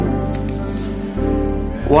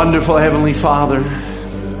Wonderful Heavenly Father,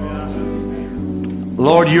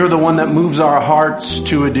 Lord, you're the one that moves our hearts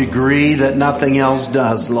to a degree that nothing else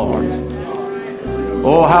does, Lord.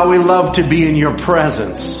 Oh, how we love to be in your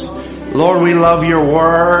presence. Lord, we love your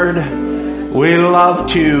word. We love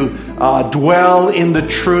to dwell in the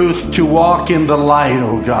truth, to walk in the light,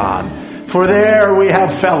 oh God. For there we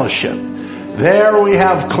have fellowship. There we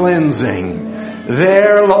have cleansing.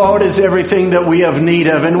 There, Lord, is everything that we have need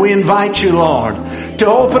of. And we invite you, Lord, to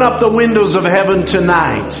open up the windows of heaven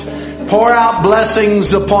tonight. Pour out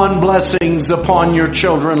blessings upon your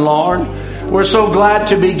children, Lord. We're so glad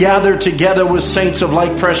to be gathered together with saints of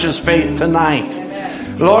like precious faith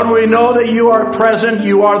tonight. Lord, we know that you are present.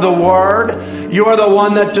 You are the Word. You are the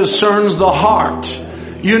one that discerns the heart.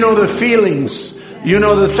 You know the feelings. You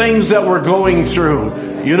know the things that we're going through.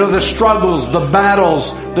 You know the struggles, the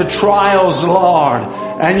battles, the trials, Lord.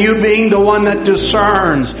 And you being the one that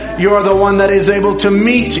discerns, you are the one that is able to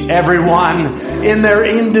meet everyone in their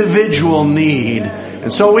individual need.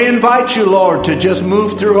 And so we invite you, Lord, to just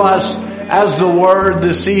move through us as the Word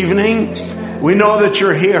this evening. We know that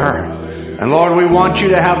you're here. And Lord, we want you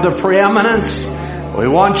to have the preeminence. We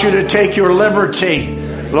want you to take your liberty.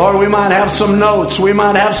 Lord, we might have some notes. We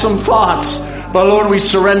might have some thoughts. But Lord, we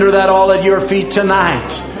surrender that all at your feet tonight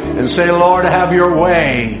and say, Lord, have your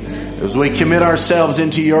way as we commit ourselves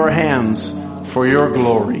into your hands for your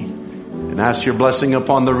glory. And ask your blessing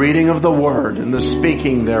upon the reading of the word and the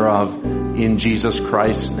speaking thereof in Jesus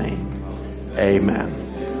Christ's name.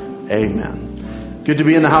 Amen. Amen. Good to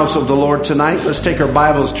be in the house of the Lord tonight. Let's take our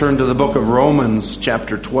Bibles, turn to the book of Romans,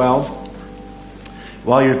 chapter 12.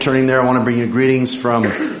 While you're turning there, I want to bring you greetings from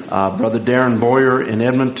Brother Darren Boyer in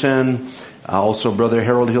Edmonton. Also Brother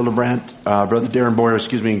Harold Hildebrandt, Brother Darren Boyer,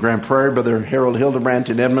 in Grand Prairie, Brother Harold Hildebrandt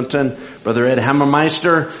in Edmonton, Brother Ed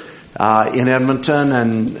Hammermeister in Edmonton,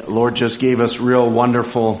 and Lord just gave us real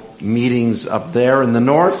wonderful meetings up there in the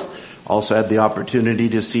north. Also had the opportunity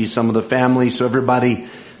to see some of the family, so everybody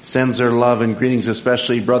sends their love and greetings,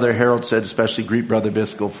 especially Brother Harold said, especially greet Brother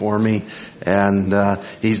Biscoe for me, and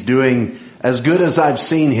he's doing as good as I've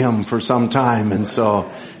seen him for some time, and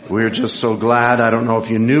so we're just so glad. I don't know if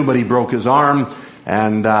you knew, but he broke his arm,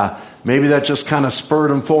 and maybe that just kind of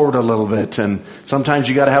spurred him forward a little bit. And sometimes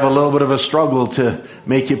you got to have a little bit of a struggle to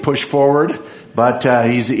make you push forward, but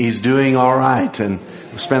he's doing all right. And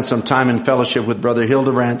we spent some time in fellowship with Brother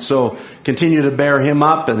Hildebrandt, so continue to bear him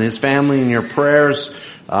up and his family in your prayers.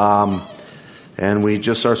 And we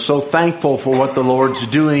just are so thankful for what the Lord's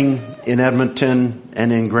doing in Edmonton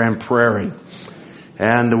and in Grand Prairie.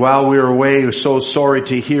 And while we were away, we were so sorry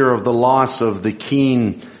to hear of the loss of the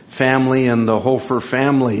Keene family and the Hofer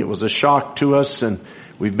family. It was a shock to us, and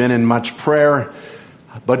we've been in much prayer.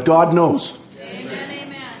 But God knows. Amen,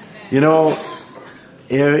 amen. You know,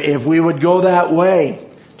 if we would go that way,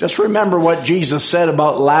 just remember what Jesus said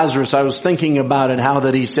about Lazarus. I was thinking about it, how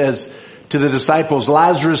that he says to the disciples,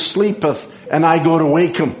 Lazarus sleepeth, and I go to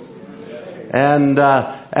wake him.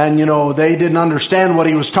 And you know, they didn't understand what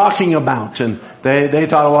he was talking about. And they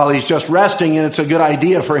thought, well, he's just resting and it's a good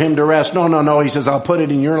idea for him to rest. No. He says, I'll put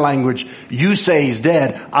it in your language. You say he's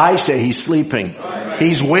dead. I say he's sleeping.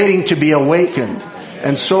 He's waiting to be awakened.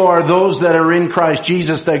 And so are those that are in Christ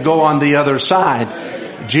Jesus that go on the other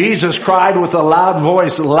side. Jesus cried with a loud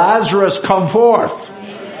voice, Lazarus, come forth.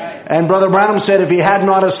 And Brother Branham said, if he had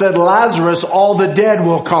not have said Lazarus, all the dead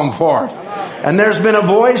will come forth. And there's been a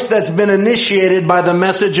voice that's been initiated by the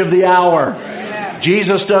message of the hour.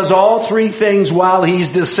 Jesus does all three things while he's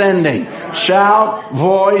descending. Shout,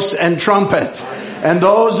 voice, and trumpet. And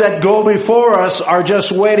those that go before us are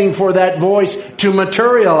just waiting for that voice to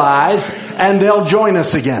materialize, and they'll join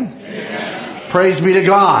us again. Praise be to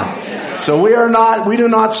God. So we do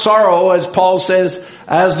not sorrow, as Paul says,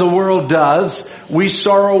 as the world does. We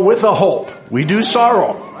sorrow with a hope. We do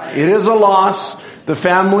sorrow. It is a loss. The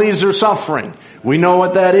families are suffering. We know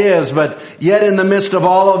what that is, but yet in the midst of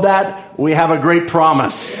all of that, we have a great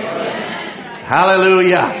promise. Amen.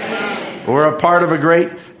 Hallelujah. Amen. We're a part of a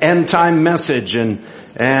great end time message, and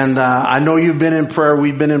I know you've been in prayer.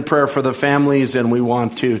 We've been in prayer for the families, and we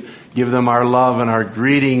want to give them our love and our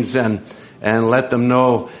greetings and let them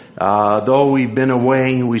know, though we've been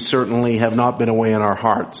away, we certainly have not been away in our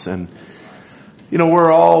hearts. And, you know,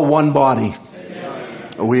 we're all one body.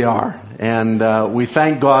 We are. And we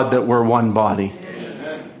thank God that we're one body.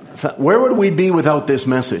 Where would we be without this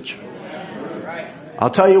message?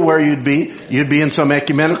 I'll tell you where you'd be. You'd be in some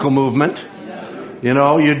ecumenical movement. You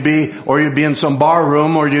know, you'd be in some bar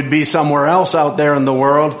room, or you'd be somewhere else out there in the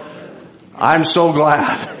world. I'm so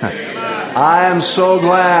glad. I am so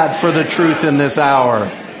glad for the truth in this hour.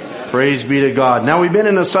 Praise be to God. Now we've been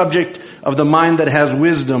in a subject of the mind that has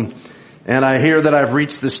wisdom, and I hear that I've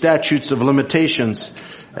reached the statutes of limitations.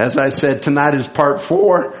 As I said, tonight is part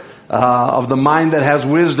 4 of the mind that has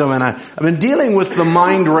wisdom, and I've been dealing with the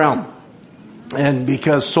mind realm. And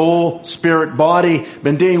because soul, spirit, body,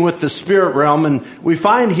 been dealing with the spirit realm, and we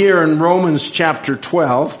find here in Romans chapter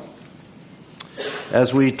 12,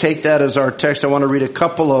 as we take that as our text, I want to read a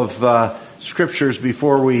couple of scriptures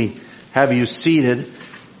before we have you seated.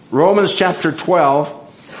 Romans chapter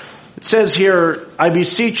 12, it says here, I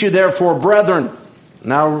beseech you therefore, brethren.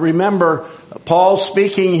 Now remember, Paul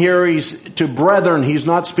speaking here, he's to brethren. He's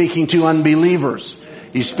not speaking to unbelievers.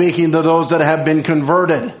 He's speaking to those that have been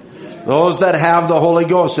converted. Those that have the Holy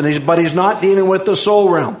Ghost. But he's not dealing with the soul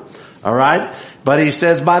realm. Alright? But he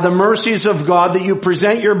says, by the mercies of God, that you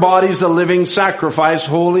present your bodies a living sacrifice,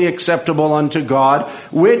 wholly acceptable unto God,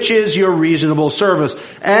 which is your reasonable service.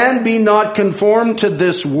 And be not conformed to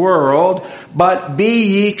this world, but be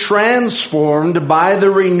ye transformed by the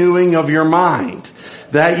renewing of your mind,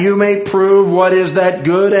 that you may prove what is that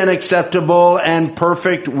good and acceptable and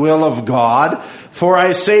perfect will of God. For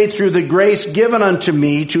I say through the grace given unto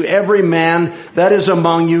me to every man that is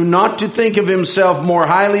among you, not to think of himself more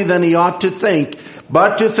highly than he ought to think,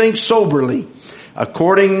 but to think soberly,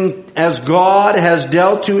 according as God has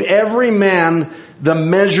dealt to every man the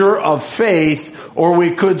measure of faith, or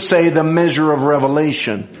we could say the measure of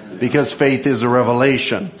revelation, because faith is a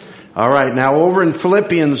revelation. All right, now over in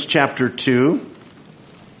Philippians chapter 2,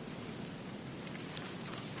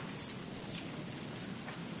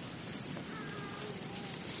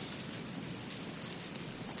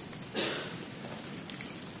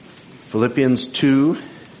 Philippians 2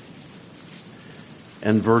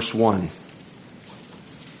 and verse 1.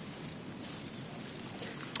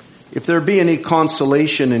 If there be any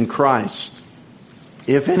consolation in Christ,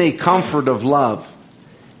 if any comfort of love,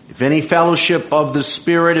 if any fellowship of the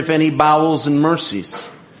Spirit, if any bowels and mercies,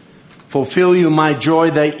 fulfill you my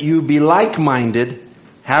joy that you be like-minded,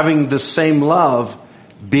 having the same love,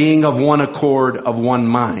 being of one accord, of one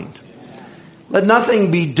mind. Let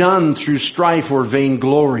nothing be done through strife or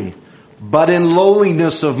vainglory, but in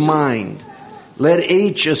lowliness of mind, let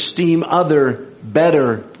each esteem other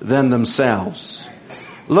better than themselves.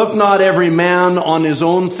 Look not every man on his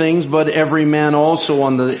own things, but every man also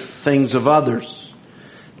on the things of others.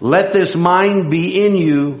 Let this mind be in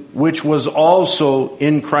you, which was also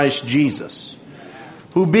in Christ Jesus,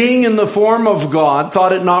 who being in the form of God,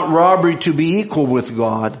 thought it not robbery to be equal with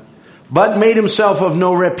God, but made himself of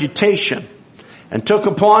no reputation, and took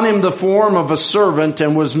upon him the form of a servant,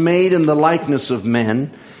 and was made in the likeness of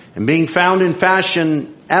men. And being found in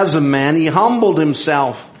fashion as a man, he humbled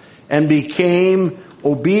himself, and became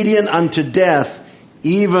obedient unto death,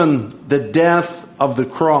 even the death of the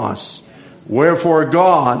cross. Wherefore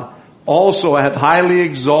God also hath highly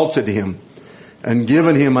exalted him, and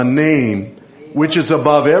given him a name which is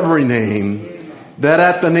above every name, that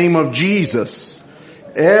at the name of Jesus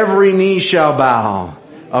every knee shall bow,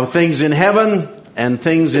 of things in heaven, and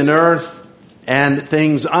things in earth, and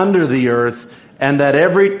things under the earth, and that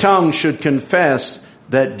every tongue should confess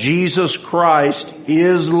that Jesus Christ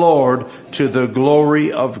is Lord, to the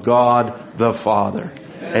glory of God the Father.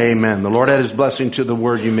 Amen. The Lord add his blessing to the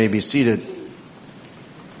word. You may be seated.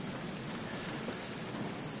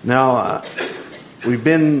 Now, we've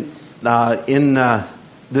been in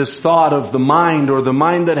this thought of the mind, or the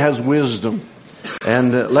mind that has wisdom.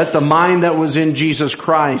 And let the mind that was in Jesus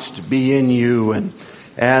Christ be in you.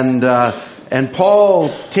 And Paul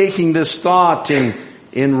taking this thought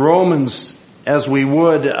in Romans, as we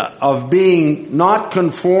would, of being not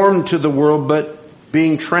conformed to the world, but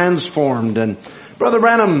being transformed. And Brother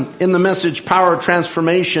Branham in the message Power of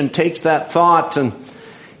Transformation takes that thought, and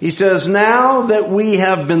he says, now that we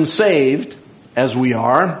have been saved, as we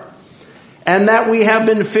are, and that we have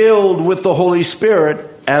been filled with the Holy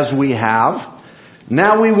Spirit, as we have,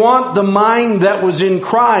 now we want the mind that was in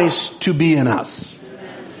Christ to be in us,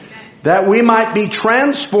 that we might be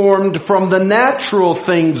transformed from the natural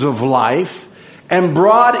things of life and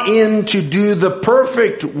brought in to do the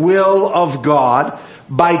perfect will of God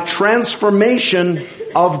by transformation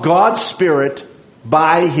of God's Spirit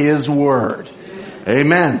by His Word.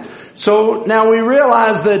 Amen. So now we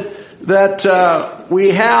realize that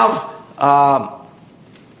we have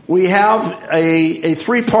a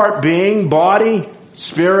three-part being: body,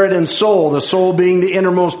 Spirit and soul, the soul being the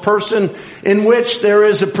innermost person, in which there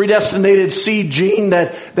is a predestinated seed gene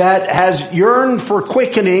that has yearned for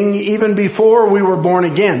quickening even before we were born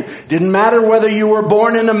again. Didn't matter whether you were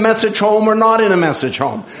born in a message home or not in a message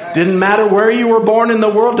home. Didn't matter where you were born in the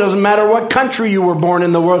world. Doesn't matter what country you were born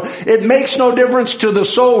in the world. It makes no difference to the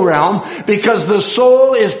soul realm, because the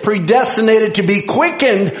soul is predestinated to be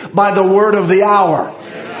quickened by the word of the hour.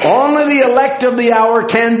 Only the elect of the hour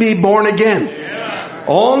can be born again.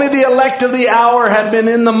 Only the elect of the hour have been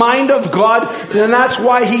in the mind of God, and that's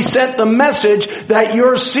why He sent the message that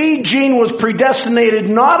your seed gene was predestinated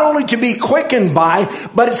not only to be quickened by,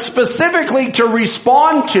 but specifically to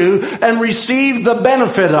respond to and receive the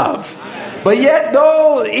benefit of. But yet,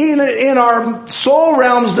 though in our soul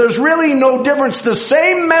realms there's really no difference, the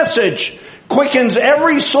same message quickens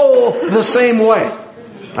every soul the same way.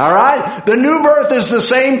 Alright? The new birth is the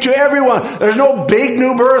same to everyone. There's no big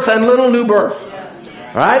new birth and little new birth.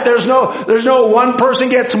 Right? There's no one person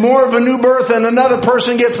gets more of a new birth and another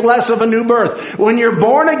person gets less of a new birth. When you're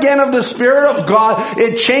born again of the Spirit of God,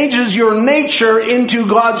 it changes your nature into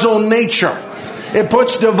God's own nature. It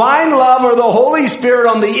puts divine love, or the Holy Spirit,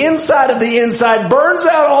 on the inside of the inside, burns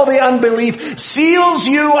out all the unbelief, seals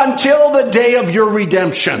you until the day of your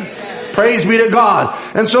redemption. Praise be to God.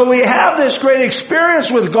 And so we have this great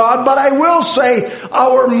experience with God, but I will say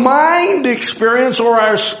our mind experience or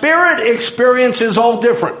our spirit experience is all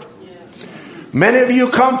different. Many of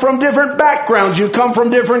you come from different backgrounds. You come from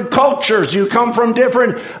different cultures. You come from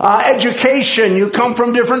different education. You come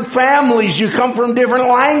from different families. You come from different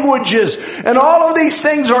languages. And all of these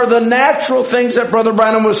things are the natural things that Brother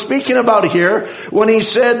Branham was speaking about here when he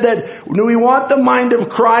said that we want the mind of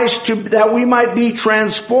Christ that we might be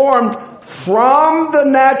transformed from the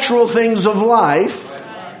natural things of life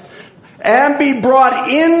and be brought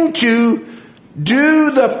into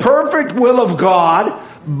do the perfect will of God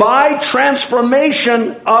by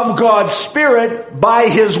transformation of God's Spirit by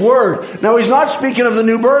His Word. Now, he's not speaking of the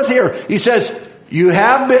new birth here. He says, you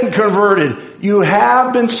have been converted. You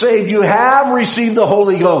have been saved. You have received the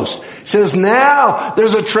Holy Ghost. He says now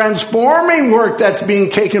there's a transforming work that's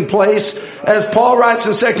being taken place. As Paul writes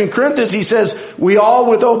in 2 Corinthians, he says, we all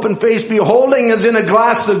with open face beholding as in a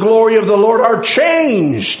glass the glory of the Lord are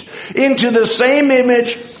changed into the same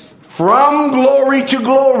image from glory to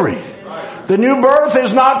glory. The new birth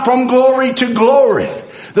is not from glory to glory.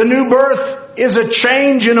 The new birth is a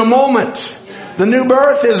change in a moment. The new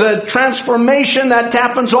birth is a transformation that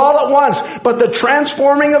happens all at once. But the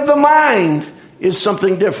transforming of the mind is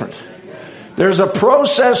something different. There's a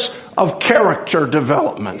process of character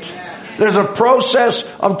development. There's a process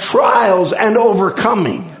of trials and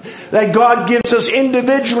overcoming that God gives us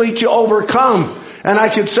individually to overcome. And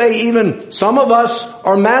I could say even some of us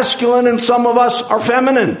are masculine and some of us are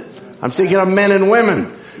feminine. I'm thinking of men and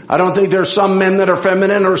women. I don't think there's some men that are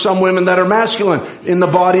feminine or some women that are masculine in the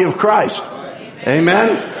body of Christ.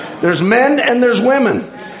 Amen? There's men and there's women.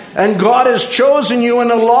 And God has chosen you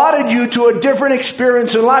and allotted you to a different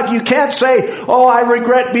experience in life. You can't say, oh, I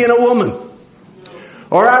regret being a woman.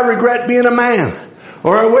 Or I regret being a man.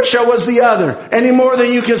 Or I wish I was the other. Any more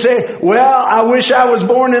than you can say, well, I wish I was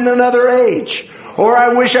born in another age. Or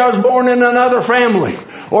I wish I was born in another family.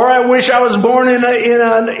 Or I wish I was born in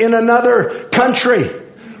another country.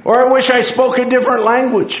 Or I wish I spoke a different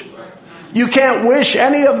language. You can't wish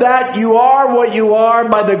any of that. You are what you are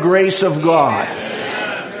by the grace of God.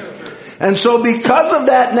 And so because of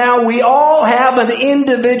that now we all have an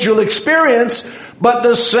individual experience, but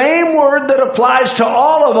the same word that applies to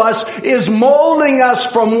all of us is molding us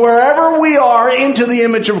from wherever we are into the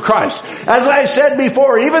image of Christ. As I said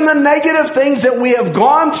before, even the negative things that we have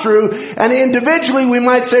gone through, and individually we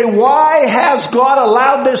might say, why has God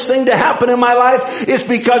allowed this thing to happen in my life? It's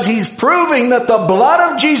because He's proving that the blood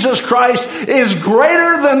of Jesus Christ is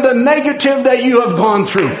greater than the negative that you have gone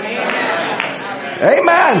through.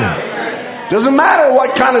 Amen. Doesn't matter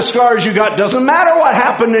what kind of scars you got. Doesn't matter what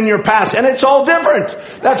happened in your past. And it's all different.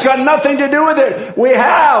 That's got nothing to do with it. We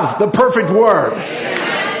have the perfect Word.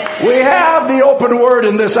 We have the open Word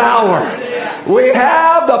in this hour. We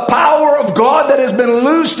have the power of God that has been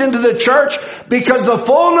loosed into the church because the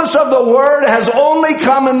fullness of the Word has only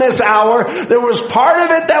come in this hour. There was part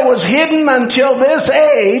of it that was hidden until this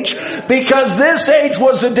age because this age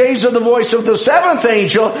was the days of the voice of the seventh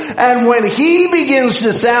angel. And when He begins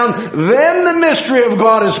to sound, then the mystery of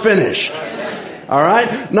God is finished.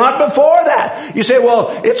 Alright? Not before that. You say,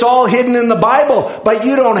 well, it's all hidden in the Bible, but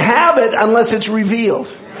you don't have it unless it's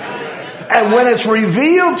revealed. And when it's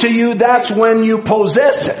revealed to you, that's when you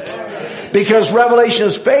possess it. Because revelation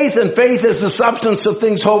is faith, and faith is the substance of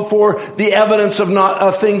things hoped for, the evidence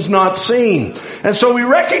of things not seen. And so we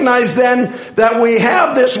recognize then that we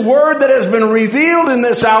have this word that has been revealed in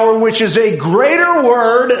this hour, which is a greater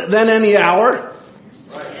word than any hour.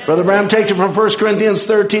 Brother Branham takes it from 1 Corinthians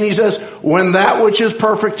 13. He says, when that which is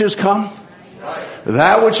perfect is come,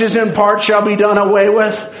 that which is in part shall be done away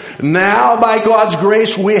with. Now, by God's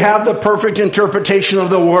grace, we have the perfect interpretation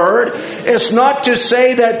of the Word. It's not to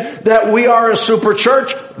say that we are a super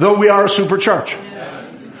church, though we are a super church.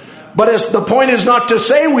 But the point is not to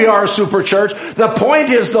say we are a super church. The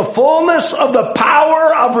point is the fullness of the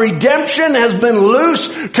power of redemption has been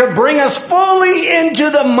loosed to bring us fully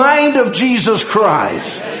into the mind of Jesus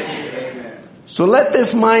Christ. So let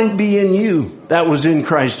this mind be in you that was in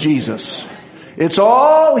Christ Jesus. It's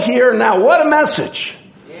all here now. What a message.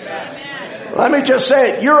 Let me just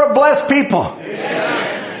say it. You're a blessed people.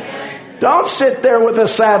 Don't sit there with a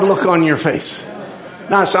sad look on your face.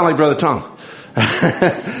 Now I sound like Brother Tom.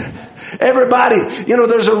 Everybody,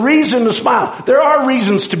 there's a reason to smile. There are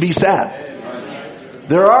reasons to be sad.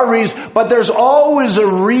 There are reasons, but there's always a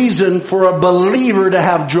reason for a believer to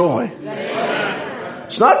have joy.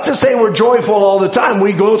 It's not to say we're joyful all the time.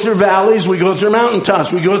 We go through valleys, we go through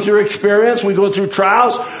mountaintops, we go through experience, we go through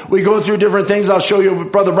trials, we go through different things. I'll show you,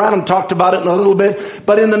 Brother Branham talked about it in a little bit.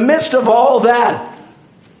 But in the midst of all that,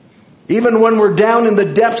 even when we're down in the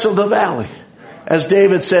depths of the valley, as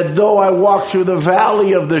David said, though I walk through the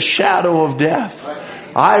valley of the shadow of death,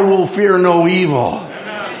 I will fear no evil,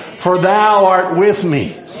 for thou art with me.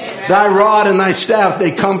 Thy rod and thy staff,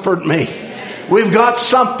 they comfort me. We've got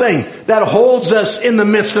something that holds us in the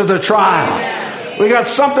midst of the trial. We got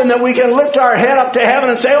something that we can lift our head up to heaven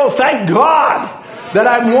and say, oh, thank God that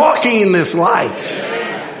I'm walking in this light.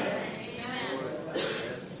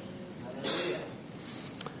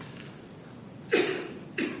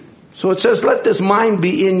 So it says, let this mind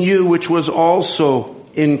be in you, which was also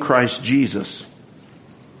in Christ Jesus,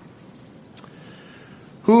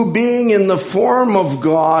 who being in the form of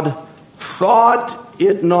God, thought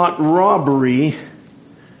it not robbery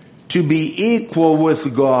to be equal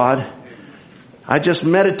with God. I just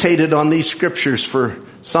meditated on these scriptures for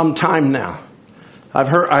some time now. I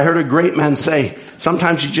heard a great man say,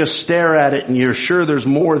 sometimes you just stare at it and you're sure there's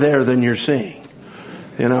more there than you're seeing.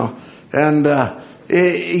 And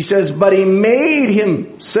he says, but he made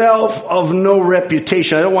himself of no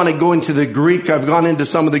reputation. I don't want to go into the Greek. I've gone into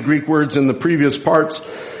some of the Greek words in the previous parts.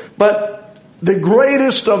 But the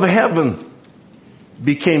greatest of heaven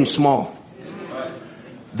became small.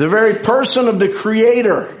 The very person of the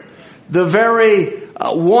Creator, the very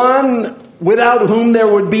one without whom there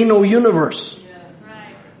would be no universe,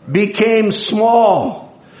 became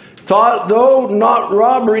small. Thought, though not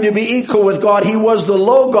robbery to be equal with God, he was the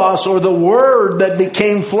Logos, or the Word that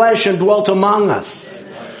became flesh and dwelt among us.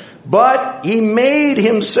 But he made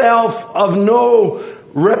himself of no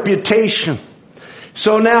reputation.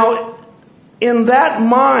 So now, in that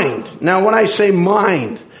mind, now when I say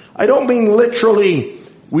mind, I don't mean literally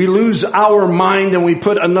we lose our mind and we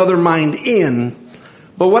put another mind in.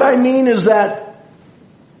 But what I mean is that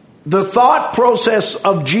the thought process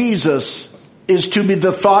of Jesus is to be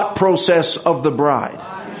the thought process of the bride.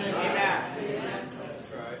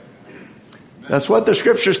 That's what the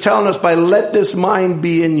scripture's telling us by let this mind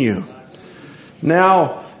be in you.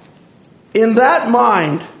 Now, in that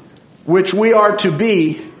mind, which we are to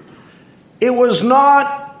be, it was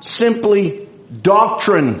not simply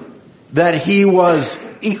doctrine that he was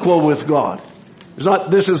equal with God. It's not,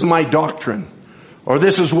 this is my doctrine, or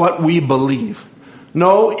this is what we believe.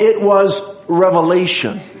 No, it was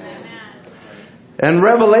revelation. And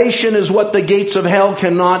revelation is what the gates of hell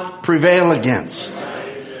cannot prevail against.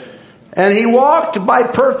 And he walked by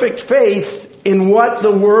perfect faith in what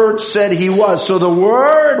the Word said he was. So the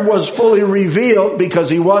Word was fully revealed because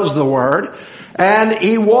he was the Word. And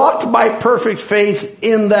he walked by perfect faith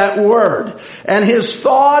in that Word. And his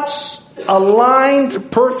thoughts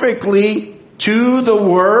aligned perfectly to the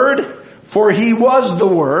Word, for he was the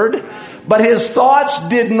Word. But his thoughts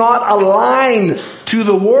did not align to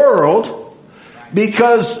the world,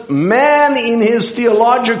 because man in his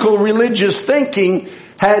theological religious thinking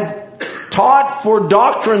had taught for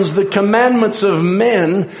doctrines the commandments of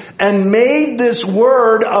men and made this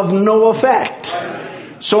Word of no effect.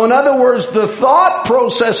 So in other words, the thought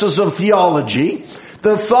processes of theology,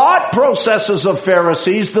 the thought processes of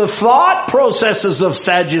Pharisees, the thought processes of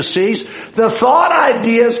Sadducees, the thought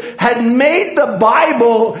ideas had made the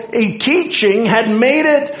Bible a teaching, had made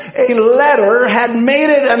it a letter, had made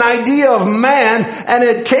it an idea of man, and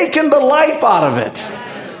had taken the life out of it.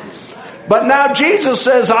 But now Jesus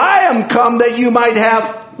says, I am come that you might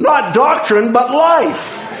have not doctrine, but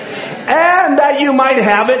life. And that you might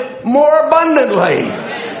have it more abundantly.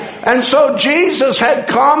 And so Jesus had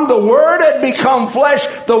come, the Word had become flesh,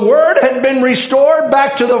 the Word had been restored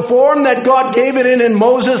back to the form that God gave it in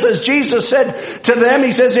Moses. As Jesus said to them,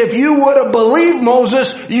 He says, if you would have believed Moses,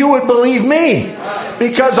 you would believe me.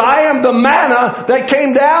 Because I am the manna that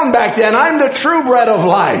came down back then. I'm the true bread of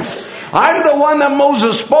life. I'm the one that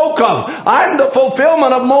Moses spoke of. I'm the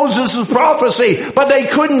fulfillment of Moses' prophecy. But they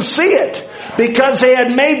couldn't see it because they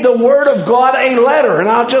had made the Word of God a letter. And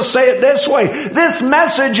I'll just say it this way. This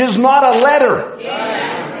message is not a letter.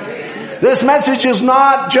 This message is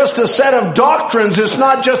not just a set of doctrines. It's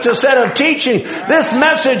not just a set of teaching. This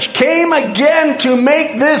message came again to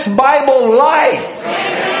make this Bible life.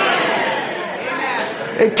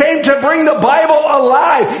 It came to bring the Bible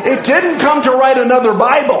alive. It didn't come to write another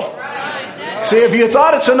Bible. See, if you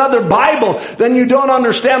thought it's another Bible, then you don't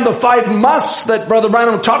understand the 5 musts that Brother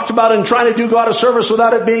Branham talked about in trying to do God a service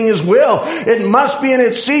without it being His will. It must be in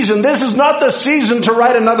its season. This is not the season to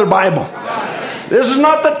write another Bible. This is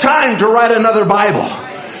not the time to write another Bible.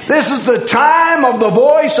 This is the time of the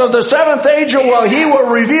voice of the 7th angel where he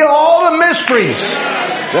will reveal all the mysteries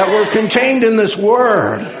that were contained in this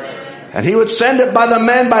Word. And He would send it by the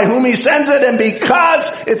man by whom He sends it. And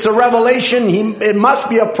because it's a revelation, it must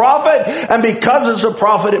be a prophet. And because it's a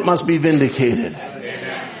prophet, it must be vindicated.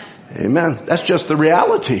 Amen. That's just the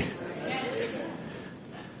reality.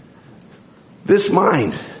 This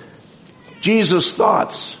mind, Jesus'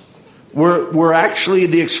 thoughts, were actually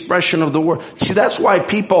the expression of the Word. See, that's why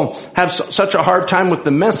people have such a hard time with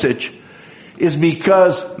the message, is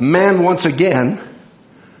because man once again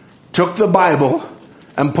took the Bible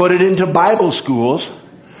and put it into Bible schools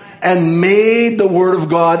and made the Word of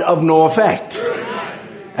God of no effect.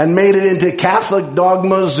 And made it into Catholic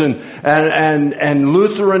dogmas and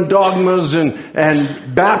Lutheran dogmas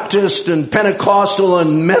and Baptist and Pentecostal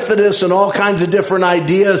and Methodist and all kinds of different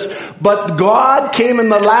ideas. But God came in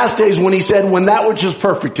the last days when He said, when that which is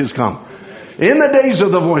perfect is come. In the days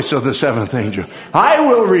of the voice of the 7th angel, I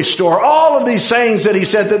will restore all of these sayings that He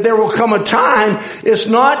said, that there will come a time. It's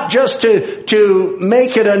not just to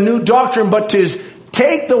make it a new doctrine, but to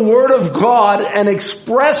take the Word of God and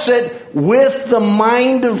express it with the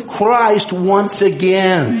mind of Christ once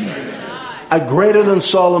again. A greater than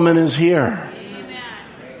Solomon is here.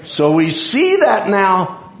 So we see that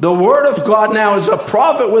now. The Word of God now is a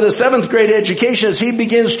prophet with a 7th grade education as he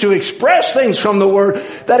begins to express things from the Word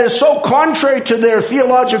that is so contrary to their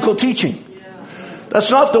theological teaching. That's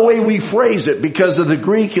not the way we phrase it because of the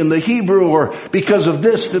Greek and the Hebrew, or because of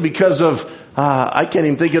this, because of, I can't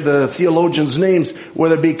even think of the theologians' names,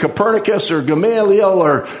 whether it be Copernicus or Gamaliel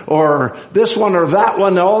or this one or that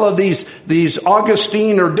one, all of these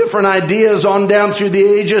Augustine or different ideas on down through the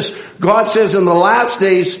ages. God says in the last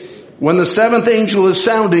days, when the 7th angel is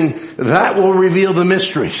sounding, that will reveal the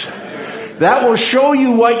mysteries. That will show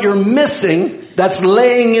you what you're missing that's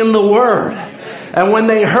laying in the Word. And when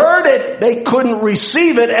they heard it, they couldn't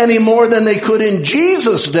receive it any more than they could in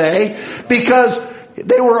Jesus' day, because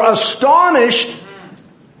they were astonished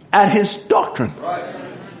at His doctrine.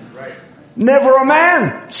 Never a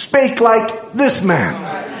man spake like this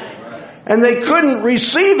man. And they couldn't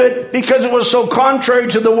receive it because it was so contrary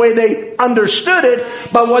to the way they understood it.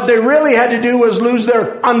 But what they really had to do was lose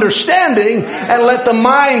their understanding and let the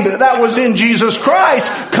mind that was in Jesus Christ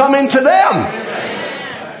come into them.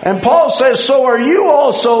 And Paul says, so are you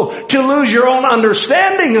also to lose your own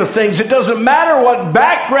understanding of things. It doesn't matter what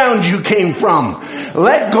background you came from.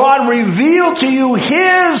 Let God reveal to you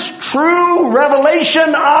His true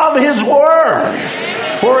revelation of His Word.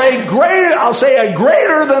 For a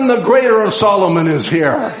greater than the greater of Solomon is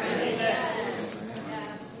here.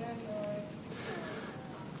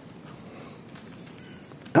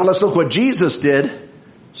 Now let's look what Jesus did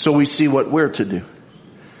so we see what we're to do.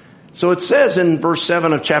 So it says in verse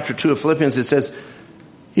 7 of chapter 2 of Philippians, it says,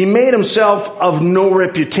 He made Himself of no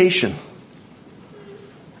reputation.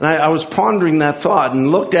 And I was pondering that thought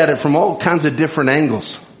and looked at it from all kinds of different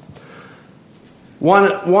angles.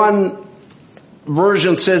 One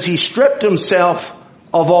version says He stripped Himself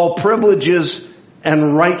of all privileges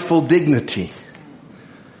and rightful dignity.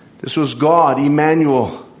 This was God,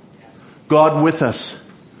 Emmanuel, God with us,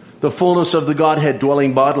 the fullness of the Godhead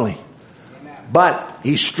dwelling bodily. But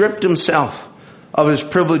He stripped Himself of His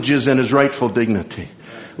privileges and His rightful dignity.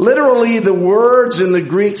 Literally, the words in the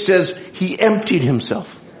Greek says He emptied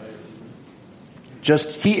Himself.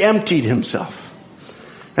 He emptied Himself.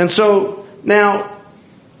 And so, now,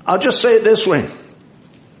 I'll just say it this way.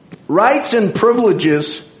 Rights and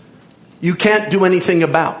privileges you can't do anything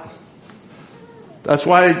about. That's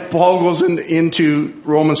why Paul goes into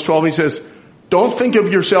Romans 12. He says, don't think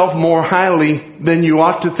of yourself more highly than you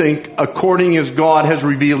ought to think, according as God has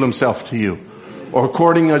revealed himself to you, or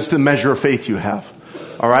according as the measure of faith you have.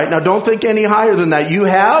 All right. Now don't think any higher than that. You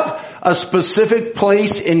have a specific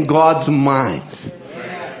place in God's mind.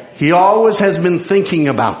 He always has been thinking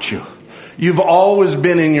about you. You've always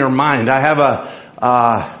been in your mind. I have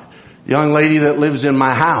a young lady that lives in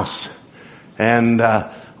my house, and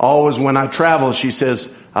always when I travel, she says,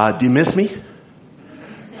 do you miss me?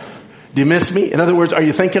 Do you miss me? In other words, are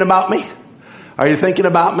you thinking about me? Are you thinking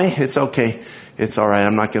about me? It's okay. It's all right.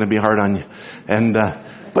 I'm not going to be hard on you. And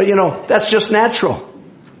but you know, that's just natural.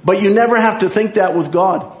 But you never have to think that with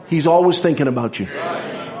God. He's always thinking about you.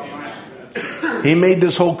 He made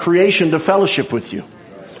this whole creation to fellowship with you.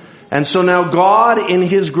 And so now God, in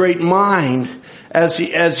his great mind,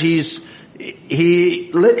 he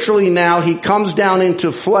literally now, he comes down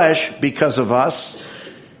into flesh because of us,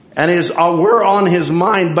 and we're on his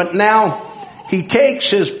mind, but now he takes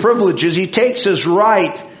his privileges, he takes his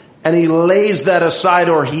right, and he lays that aside,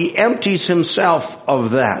 or he empties himself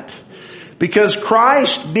of that. Because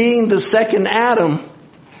Christ, being the second Adam,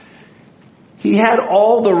 he had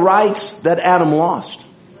all the rights that Adam lost.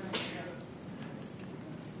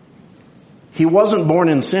 He wasn't born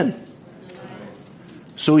in sin.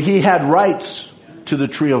 So he had rights to the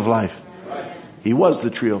tree of life. He was the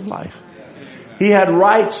tree of life. He had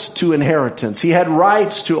rights to inheritance. He had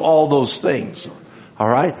rights to all those things. All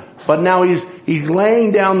right? But now he's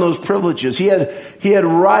laying down those privileges. He had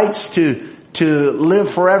rights to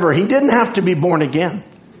live forever. He didn't have to be born again,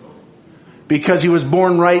 because he was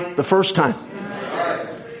born right the first time.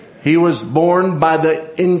 He was born by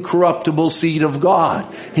the incorruptible seed of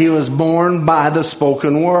God. He was born by the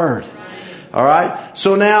spoken word. All right?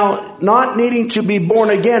 So now, not needing to be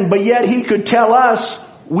born again, but yet he could tell us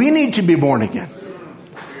we need to be born again.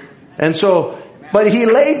 And so, but he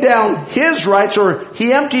laid down his rights, or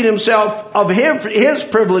he emptied himself of his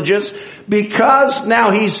privileges, because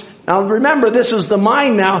now now remember, this is the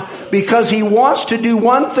mind now, because he wants to do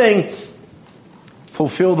one thing: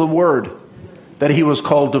 fulfill the word that he was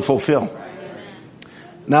called to fulfill.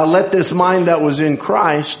 Now let this mind that was in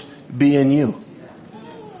Christ be in you.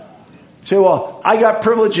 Say, well, I got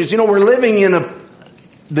privileges. You know, we're living in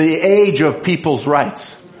the age of people's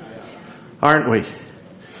rights, aren't we?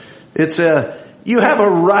 You have a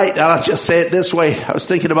right. I'll just say it this way. I was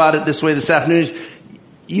thinking about it this way this afternoon.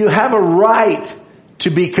 You have a right to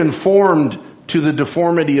be conformed to the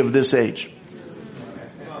deformity of this age.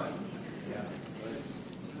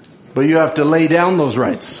 But you have to lay down those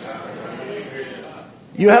rights.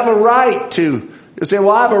 You have a right to say,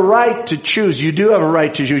 well, I have a right to choose. You do have a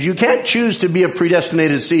right to choose. You can't choose to be a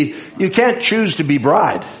predestinated seed. You can't choose to be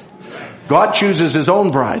bride. God chooses his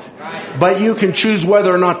own bride. But you can choose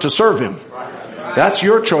whether or not to serve him. That's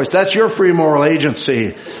your choice. That's your free moral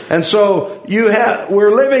agency. And so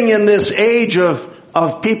we're living in this age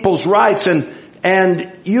of people's rights,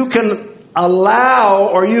 and you can allow,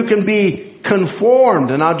 or you can be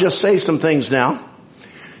conformed. And I'll just say some things now.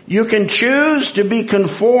 You can choose to be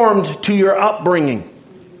conformed to your upbringing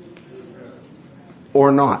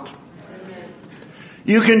or not.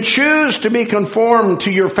 You can choose to be conformed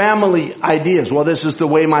to your family ideas. Well, this is the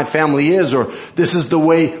way my family is, or this is the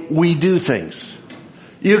way we do things.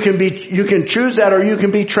 You can choose that, or you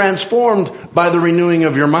can be transformed by the renewing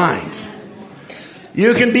of your mind.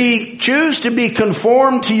 You can choose to be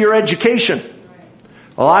conformed to your education.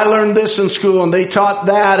 Well, I learned this in school, and they taught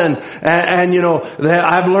that, and you know,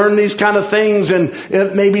 I've learned these kind of things, and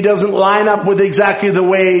it maybe doesn't line up with exactly the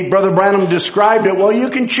way Brother Branham described it. Well,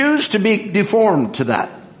 you can choose to be conformed to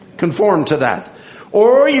that.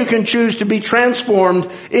 Or you can choose to be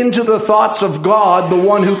transformed into the thoughts of God, the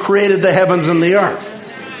one who created the heavens and the earth.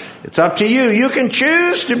 It's up to you. You can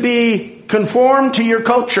choose to be conformed to your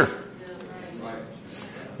culture.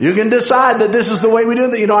 You can decide that this is the way we do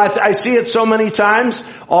it. You know, I see it so many times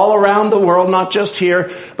all around the world, not just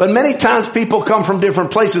here, but many times people come from different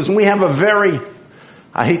places, and we have a very,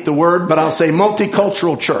 I hate the word, but I'll say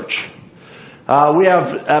multicultural church. We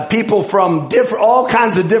have people from all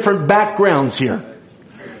kinds of different backgrounds here.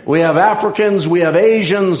 We have Africans, we have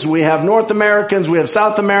Asians, we have North Americans, we have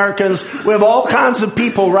South Americans, we have all kinds of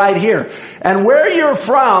people right here. And where you're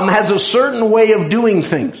from has a certain way of doing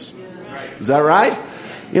things. Is that right?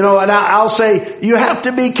 You know, and I'll say you have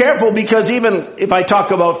to be careful, because even if I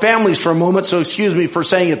talk about families for a moment, so excuse me for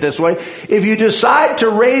saying it this way, if you decide to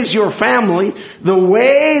raise your family the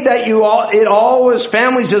way that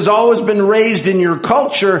families has always been raised in your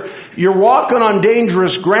culture, you're walking on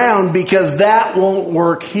dangerous ground, because that won't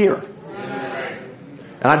work here.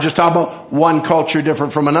 And I'm just talking about one culture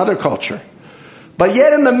different from another culture. But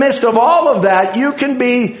yet in the midst of all of that, you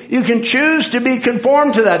can choose to be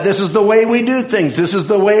conformed to that. This is the way we do things. This is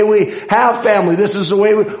the way we have family. This is the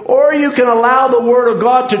way or you can allow the Word of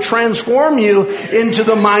God to transform you into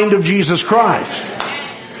the mind of Jesus Christ.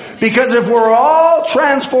 Because if we're all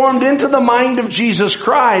transformed into the mind of Jesus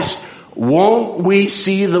Christ, won't we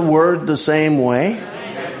see the Word the same way?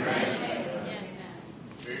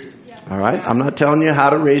 All right? I'm not telling you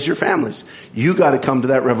how to raise your families. You got to come to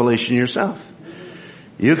that revelation yourself.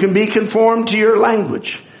 You can be conformed to your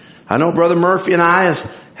language. I know Brother Murphy and I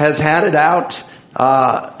has had it out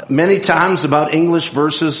many times about English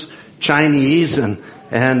versus Chinese and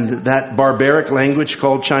that barbaric language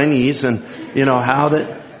called Chinese, and how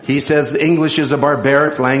that he says English is a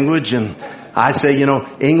barbaric language, and I say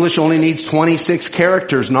English only needs 26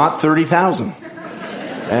 characters, not 30,000.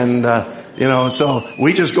 And so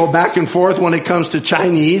we just go back and forth when it comes to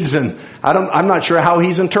Chinese, and I'm not sure how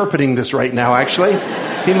he's interpreting this right now, actually.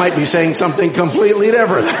 He might be saying something completely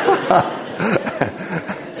different.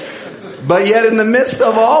 But yet in the midst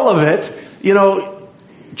of all of it,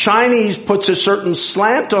 Chinese puts a certain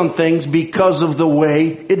slant on things because of the way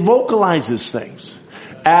it vocalizes things.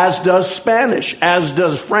 As does Spanish, as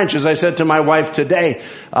does French. As I said to my wife today,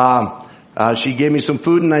 she gave me some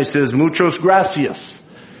food and I says, muchos gracias.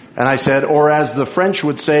 And I said, or as the French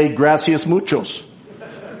would say, gracias muchos.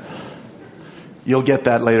 You'll get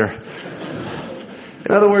that later.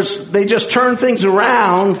 In other words, they just turn things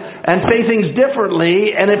around and say things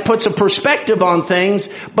differently, and it puts a perspective on things,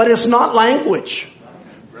 but it's not language.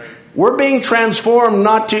 We're being transformed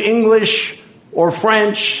not to English or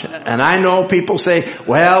French. And I know people say,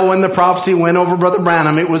 well, when the prophecy went over Brother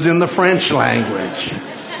Branham, it was in the French language.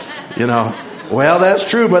 Well, that's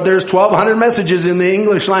true, but there's 1,200 messages in the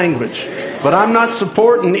English language. But I'm not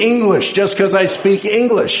supporting English just because I speak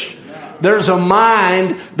English. There's a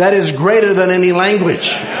mind that is greater than any language.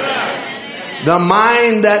 The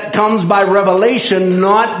mind that comes by revelation,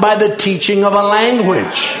 not by the teaching of a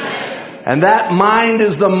language. And that mind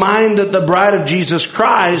is the mind that the bride of Jesus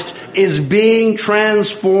Christ is being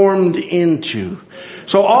transformed into.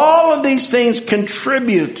 So all of these things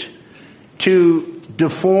contribute to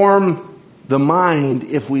deform the mind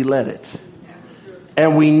if we let it.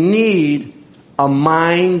 And we need a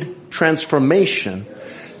mind transformation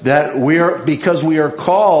because we are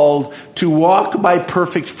called to walk by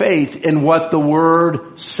perfect faith in what the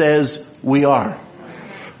Word says we are.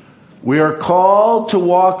 We are called to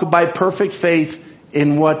walk by perfect faith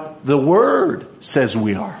in what the Word says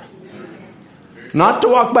we are. Not to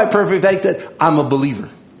walk by perfect faith that I'm a believer,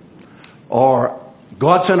 or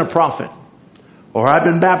God sent a prophet, or I've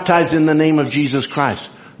been baptized in the name of Jesus Christ.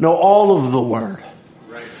 No, all of the Word.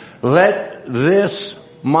 Let this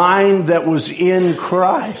mind that was in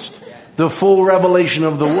Christ, the full revelation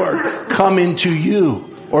of the Word, come into you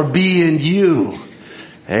or be in you.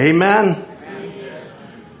 Amen.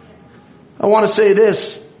 I want to say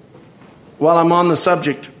this while I'm on the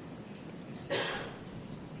subject.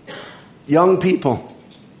 Young people,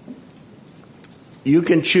 you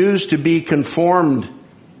can choose to be conformed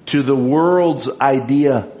to the world's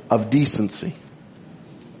idea of decency.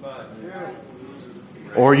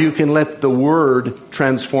 Or you can let the Word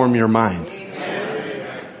transform your mind.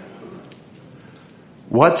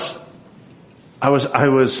 I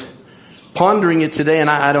was pondering it today, and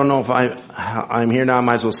I don't know if I'm here now, I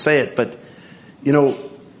might as well say it, but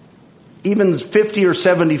even 50 or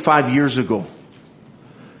 75 years ago,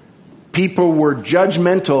 people were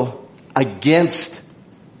judgmental against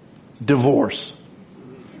divorce.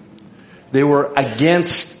 They were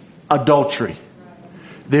against adultery.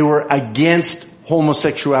 They were against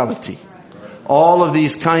homosexuality. All of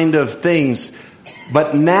these kind of things.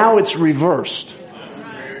 But now it's reversed.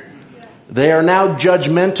 They are now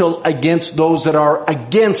judgmental against those that are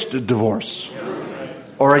against divorce.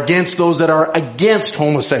 Or against those that are against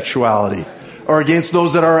homosexuality. Or against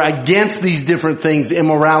those that are against these different things,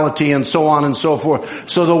 immorality and so on and so forth.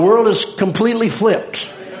 So the world is completely flipped.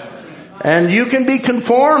 And you can be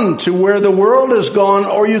conformed to where the world has gone,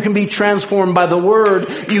 or you can be transformed by the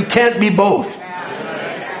Word. You can't be both.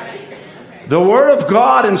 The Word of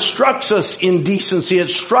God instructs us in decency. It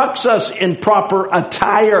instructs us in proper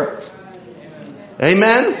attire.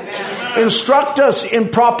 Amen? Instruct us in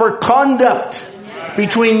proper conduct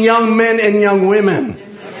between young men and young women,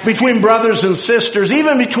 between brothers and sisters,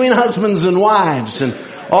 even between husbands and wives, and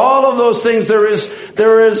all of those things. There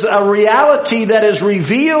is a reality that is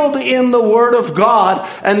revealed in the Word of God,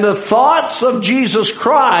 and the thoughts of Jesus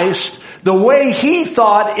Christ, the way He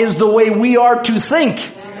thought is the way we are to think.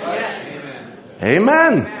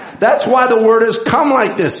 Amen. That's why the Word has come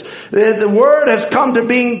like this. The Word has come to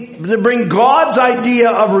bring God's idea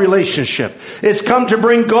of relationship. It's come to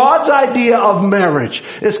bring God's idea of marriage.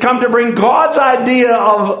 It's come to bring God's idea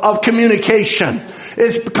of communication.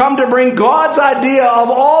 It's come to bring God's idea of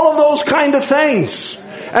all of those kind of things.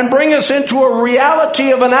 And bring us into a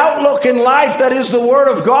reality of an outlook in life that is the Word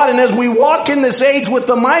of God. And as we walk in this age with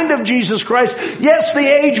the mind of Jesus Christ, yes, the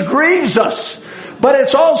age grieves us. But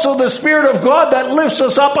it's also the Spirit of God that lifts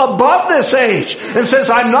us up above this age and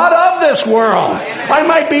says, I'm not of this world. I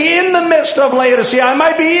might be in the midst of Laodicea. I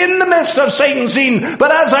might be in the midst of Satan's Eden.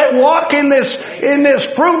 But as I walk in this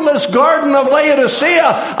fruitless garden of Laodicea,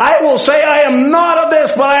 I will say I am not of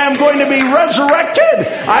this, but I am going to be resurrected.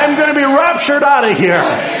 I am going to be raptured out of here.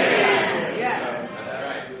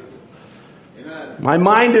 My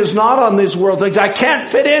mind is not on these world things. I can't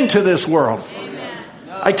fit into this world.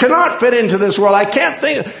 I cannot fit into this world. I can't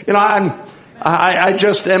think, I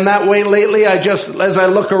just am that way lately. As I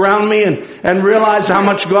look around me and realize how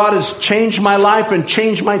much God has changed my life and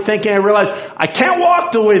changed my thinking, I realize I can't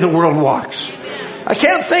walk the way the world walks. I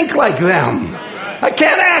can't think like them. I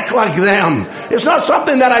can't act like them. It's not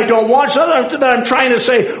something that I don't want. It's not that I'm trying to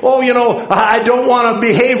say, I don't want to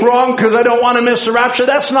behave wrong because I don't want to miss the rapture.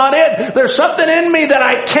 That's not it. There's something in me that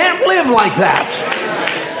I can't live like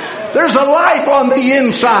that. There's a life on the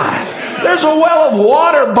inside. There's a well of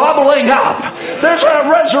water bubbling up. There's a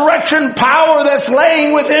resurrection power that's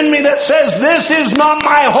laying within me that says, this is not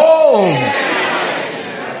my home.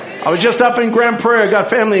 I was just up in Grand Prairie. I got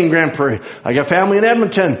family in Grand Prairie. I got family in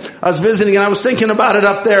Edmonton. I was visiting and I was thinking about it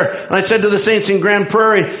up there. And I said to the saints in Grand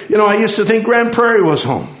Prairie, I used to think Grand Prairie was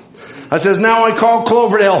home. I says, now I call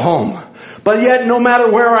Cloverdale home. But yet, no matter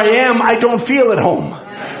where I am, I don't feel at home.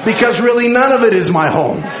 Because really none of it is my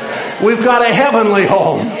home. We've got a heavenly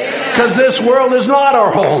home. Because this world is not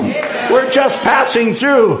our home. We're just passing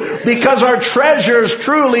through. Because our treasures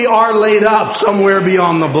truly are laid up somewhere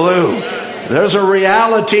beyond the blue. There's a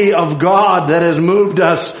reality of God that has moved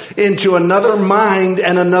us into another mind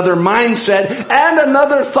and another mindset and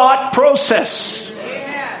another thought process.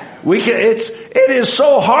 It is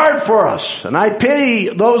so hard for us, and I pity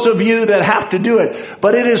those of you that have to do it,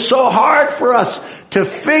 but it is so hard for us to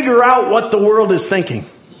figure out what the world is thinking.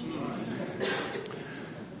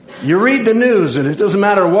 You read the news, and it doesn't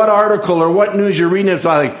matter what article or what news you're reading, it's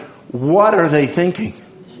like, what are they thinking?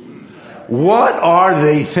 What are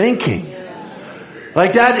they thinking?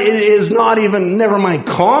 Like that is not even, never mind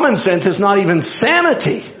common sense, it's not even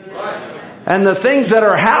sanity. And the things that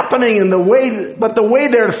are happening and the way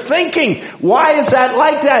they're thinking, why is that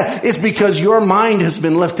like that? It's because your mind has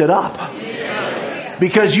been lifted up.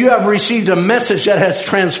 Because you have received a message that has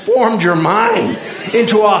transformed your mind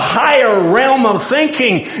into a higher realm of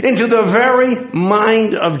thinking, into the very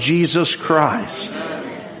mind of Jesus Christ.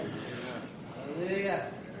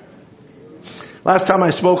 Last time I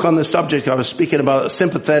spoke on this subject, I was speaking about a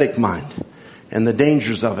sympathetic mind and the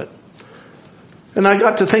dangers of it. And I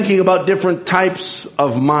got to thinking about different types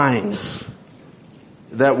of minds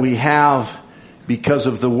that we have because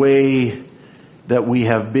of the way that we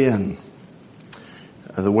have been.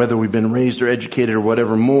 Whether we've been raised or educated or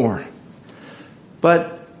whatever more.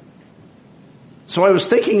 But, so I was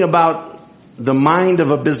thinking about the mind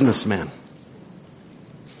of a businessman.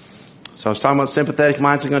 So I was talking about sympathetic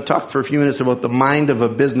minds. I'm going to talk for a few minutes about the mind of a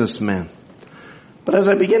businessman. But as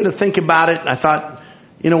I began to think about it, I thought,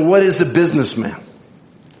 what is a businessman?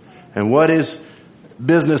 And what is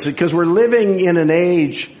business? Because we're living in an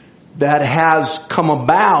age that has come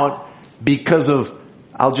about because of,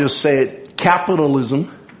 I'll just say it,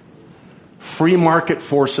 capitalism, free market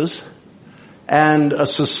forces, and a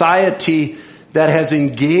society that has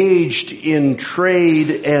engaged in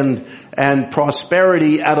trade and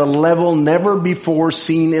prosperity at a level never before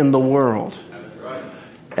seen in the world.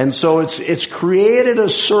 And so it's created a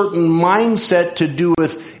certain mindset to do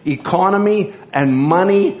with economy and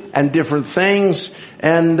money and different things.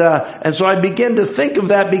 And so I begin to think of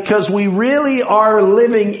that because we really are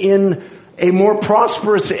living in a more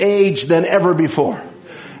prosperous age than ever before.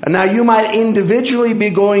 And now you might individually be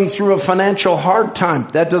going through a financial hard time.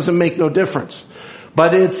 That doesn't make no difference.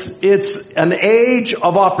 But it's an age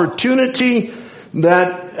of opportunity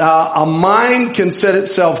that a mind can set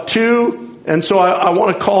itself to. And so I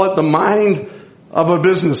want to call it the mind of a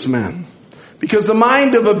businessman. Because the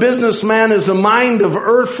mind of a businessman is a mind of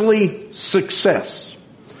earthly success.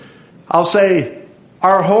 I'll say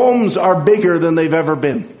our homes are bigger than they've ever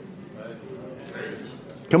been.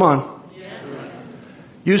 Come on.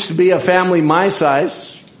 Used to be a family my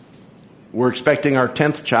size. We're expecting our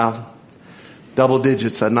 10th child. Double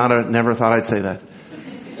digits. Never thought I'd say that.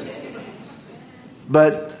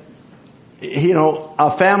 But,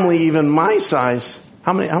 a family even my size,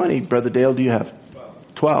 how many, Brother Dale, do you have?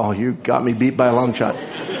 12. You got me beat by a long shot.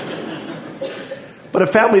 But a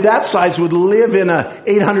family that size would live in a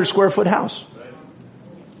 800 square foot house.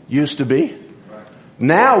 Used to be.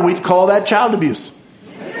 Now we'd call that child abuse.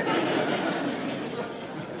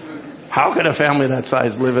 How could a family that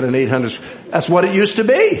size live in an 800? That's what it used to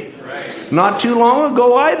be. Not too long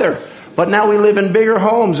ago either. But now we live in bigger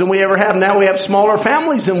homes than we ever have. Now we have smaller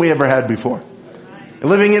families than we ever had before.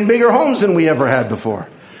 Living in bigger homes than we ever had before.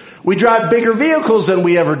 We drive bigger vehicles than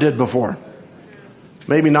we ever did before.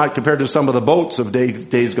 Maybe not compared to some of the boats of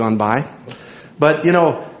days gone by. But,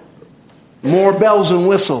 more bells and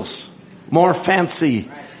whistles. More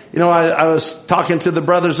fancy. I was talking to the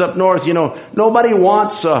brothers up north. Nobody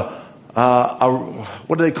wants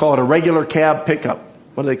what do they call it? A regular cab pickup.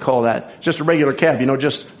 What do they call that? Just a regular cab.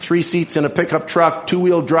 Just 3 seats in a pickup truck,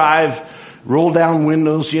 2-wheel drive, roll down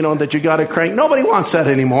windows, that you got to crank. Nobody wants that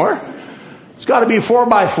anymore. It's got to be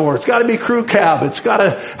 4x4. It's got to be crew cab. It's got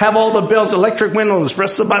to have all the bells, electric windows,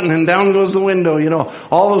 press the button and down goes the window,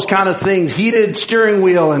 all those kind of things. Heated steering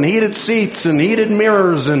wheel and heated seats and heated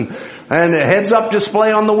mirrors and a heads up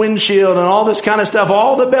display on the windshield and all this kind of stuff.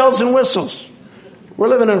 All the bells and whistles. We're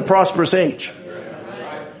living in a prosperous age.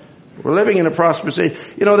 We're living in a prosperous age.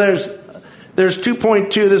 There's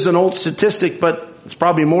 2.2, this is an old statistic, but it's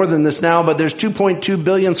probably more than this now, but there's 2.2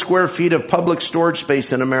 billion square feet of public storage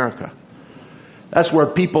space in America. That's where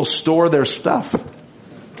people store their stuff.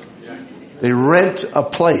 They rent a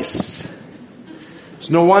place. It's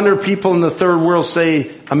no wonder people in the third world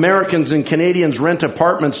say Americans and Canadians rent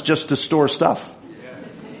apartments just to store stuff.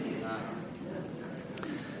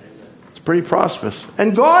 It's pretty prosperous.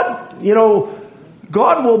 And God,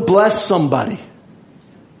 God will bless somebody.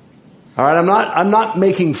 All right, I'm not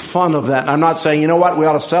making fun of that. I'm not saying, we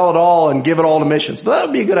ought to sell it all and give it all to missions. That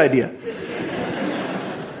would be a good idea.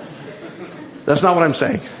 That's not what I'm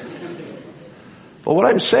saying. But what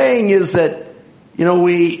I'm saying is that,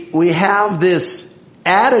 we have this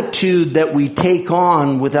attitude that we take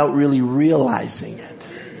on without really realizing it.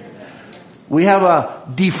 We have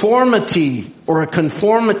a deformity or a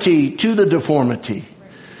conformity to the deformity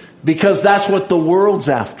because that's what the world's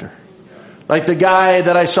after. Like the guy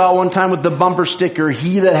that I saw one time with the bumper sticker,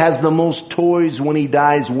 he that has the most toys when he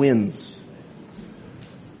dies wins.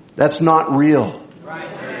 That's not real.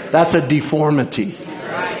 That's a deformity.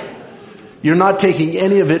 You're not taking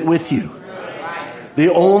any of it with you.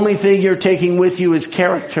 The only thing you're taking with you is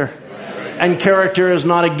character. And character is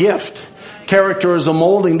not a gift. Character is a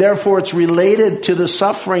molding. Therefore, it's related to the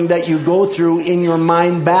suffering that you go through in your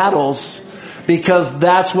mind battles. Because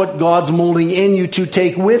that's what God's molding in you to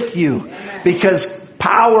take with you. Because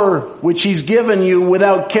power which He's given you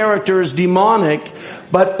without character is demonic.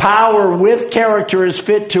 But power with character is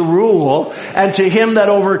fit to rule. And to him that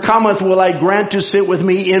overcometh will I grant to sit with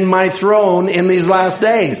me in my throne in these last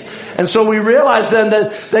days. And so we realize then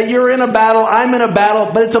that you're in a battle, I'm in a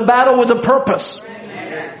battle, but it's a battle with a purpose.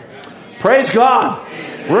 Praise God.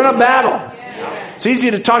 We're in a battle. It's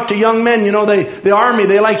easy to talk to young men. The army,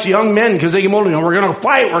 they like young men because they can mold, we're going to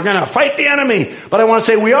fight the enemy. But I want to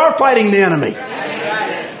say we are fighting the enemy.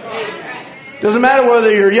 Doesn't matter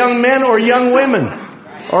whether you're young men or young women.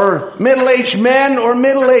 Or middle-aged men or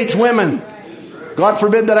middle-aged women. God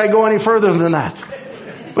forbid that I go any further than that.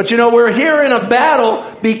 But we're here in a battle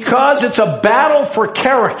because it's a battle for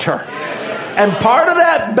character. And part of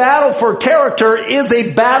that battle for character is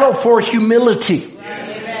a battle for humility.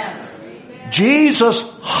 Jesus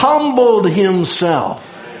humbled Himself.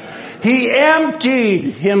 He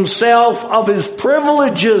emptied Himself of His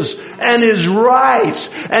privileges and His rights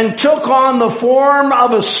and took on the form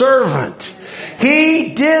of a servant.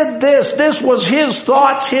 He did this. This was His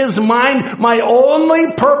thoughts, His mind. My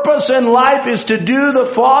only purpose in life is to do the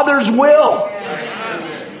Father's will.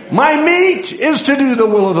 My meat is to do the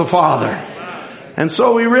will of the Father. And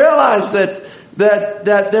so we realize that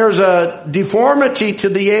there's a deformity to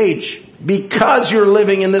the age because you're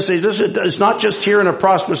living in this age. It's not just here in a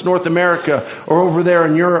prosperous North America or over there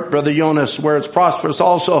in Europe, Brother Jonas, where it's prosperous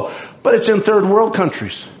also, but it's in third world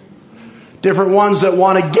countries. Different ones that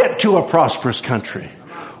want to get to a prosperous country.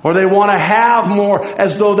 Or they want to have more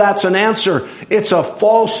as though that's an answer. It's a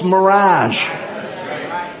false mirage.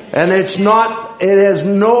 And it has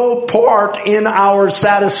no part in our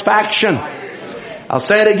satisfaction. I'll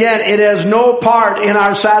say it again. It has no part in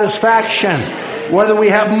our satisfaction. Whether we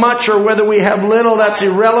have much or whether we have little, that's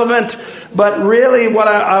irrelevant. But really what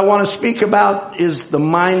I want to speak about is the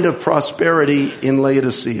mind of prosperity in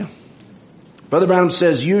Laodicea. Brother Branham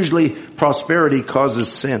says usually prosperity causes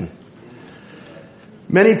sin.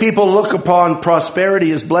 Many people look upon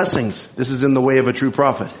prosperity as blessings. This is in the way of a true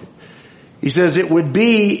prophet. He says it would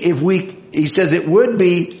be if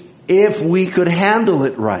we could handle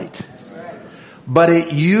it right. But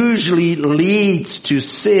it usually leads to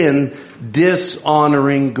sin,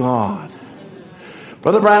 dishonoring God.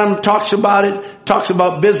 Brother Branham talks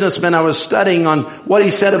about businessmen. I was studying on what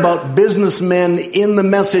he said about businessmen in the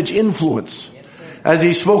message Influence. As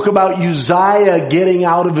he spoke about Uzziah getting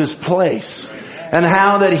out of his place. And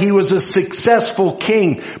how that he was a successful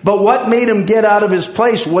king. But what made him get out of his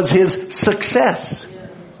place was his success.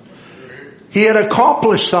 He had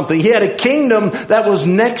accomplished something. He had a kingdom that was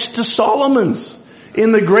next to Solomon's.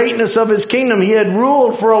 In the greatness of his kingdom, he had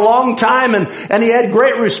ruled for a long time and he had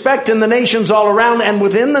great respect in the nations all around and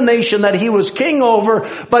within the nation that he was king over.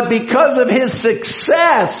 But because of his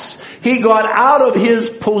success, he got out of his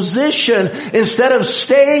position. Instead of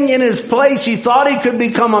staying in his place, he thought he could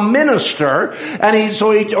become a minister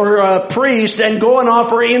or a priest and go and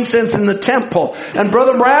offer incense in the temple. And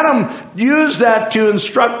Brother Branham used that to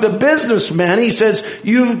instruct the businessmen. He says,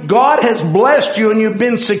 God has blessed you and you've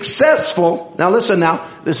been successful. Now listen now,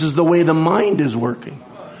 this is the way the mind is working.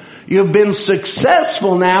 You've been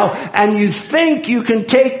successful now and you think you can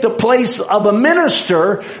take the place of a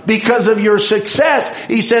minister because of your success.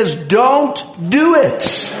 He says, don't do it.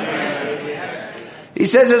 He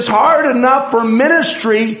says it's hard enough for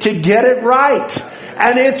ministry to get it right.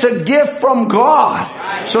 And it's a gift from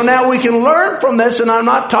God. So now we can learn from this, and I'm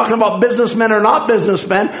not talking about businessmen or not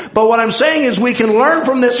businessmen, but what I'm saying is we can learn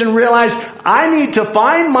from this and realize I need to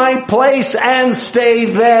find my place and stay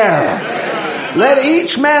there. Let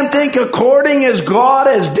each man think according as God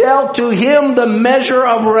has dealt to him the measure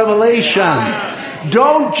of revelation.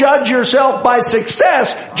 Don't judge yourself by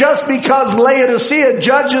success just because Laodicea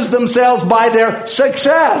judges themselves by their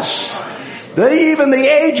success. That even the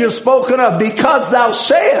age is spoken of, because thou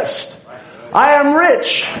sayest, I am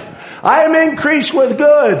rich, I am increased with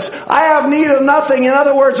goods, I have need of nothing. In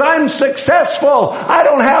other words, I'm successful, I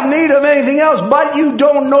don't have need of anything else, but you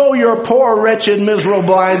don't know you're poor, wretched, miserable,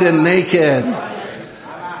 blind, and naked.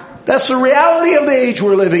 That's the reality of the age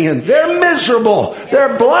we're living in. They're miserable,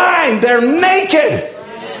 they're blind, they're naked.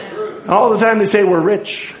 And all the time they say we're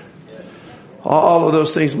rich. All of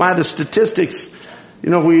those things. The statistics.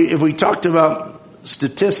 If we talked about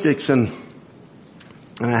statistics, and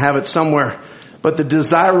I have it somewhere, but the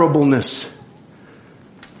desirableness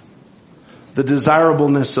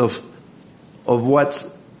of what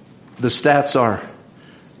the stats are.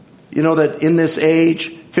 You know that in this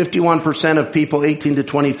age, 51% of people 18 to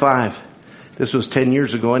 25, this was 10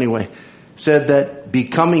 years ago anyway, said that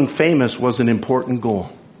becoming famous was an important goal.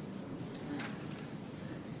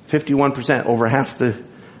 51%, over half the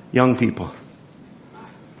young people.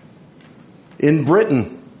 In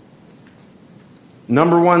Britain,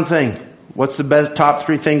 number one thing. What's the best top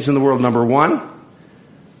three things in the world? Number one,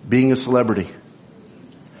 being a celebrity.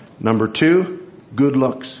 Number two, good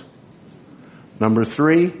looks. Number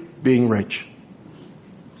three, being rich.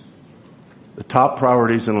 The top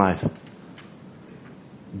priorities in life.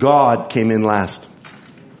 God came in last.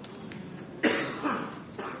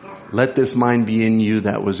 Let this mind be in you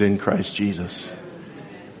that was in Christ Jesus.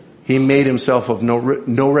 He made himself of no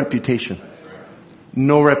reputation.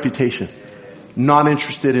 No reputation. Not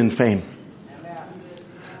interested in fame.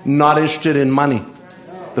 Not interested in money.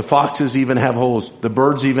 The foxes even have holes. The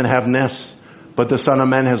birds even have nests. But the Son of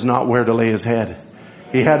Man has not where to lay his head.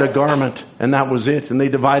 He had a garment, and that was it. And they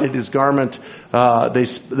divided his garment. They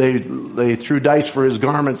threw dice for his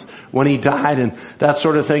garments when he died and that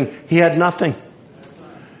sort of thing. He had nothing.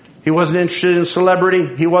 He wasn't interested in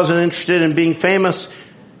celebrity. He wasn't interested in being famous.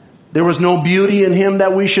 There was no beauty in him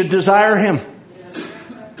that we should desire him.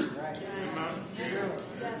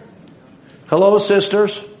 Hello,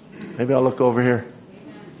 sisters. Maybe I'll look over here.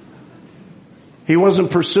 He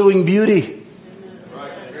wasn't pursuing beauty.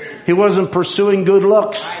 He wasn't pursuing good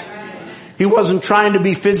looks. He wasn't trying to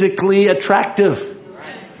be physically attractive.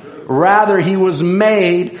 Rather, he was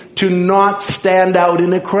made to not stand out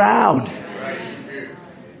in a crowd.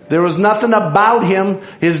 There was nothing about him,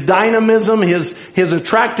 his dynamism, his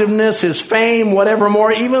attractiveness, his fame, whatever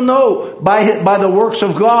more, even though by the works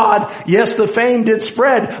of God, yes, the fame did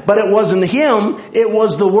spread, but it wasn't him, it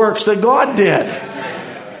was the works that God did.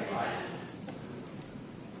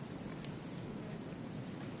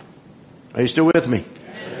 Are you still with me?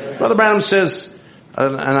 Brother Branham says,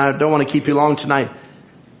 and I don't want to keep you long tonight,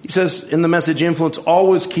 he says in the message Influence,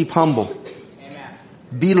 always keep humble.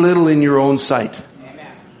 Be little in your own sight.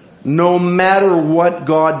 No matter what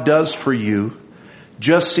God does for you,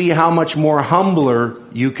 just see how much more humbler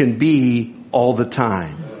you can be all the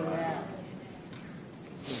time.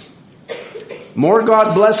 More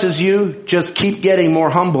God blesses you, just keep getting more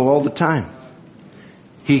humble all the time.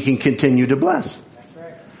 He can continue to bless.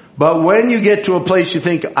 But when you get to a place you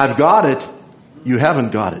think, I've got it, you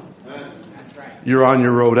haven't got it. You're on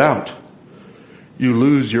your road out. You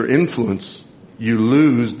lose your influence. You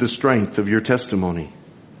lose the strength of your testimony.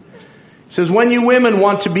 It says, when you women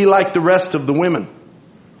want to be like the rest of the women,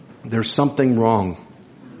 there's something wrong.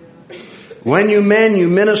 When you men, you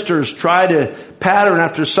ministers, try to pattern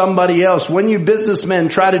after somebody else. When you businessmen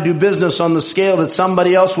try to do business on the scale that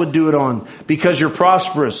somebody else would do it on because you're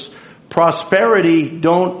prosperous. Prosperity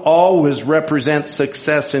don't always represent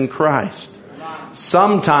success in Christ.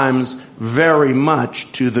 Sometimes very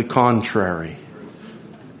much to the contrary.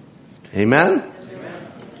 Amen?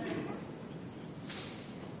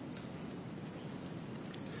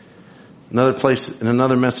 Another place in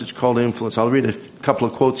another message called Influence. I'll read a couple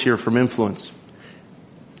of quotes here from Influence.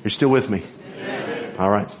 You're still with me? Amen. All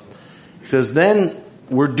right. It says, then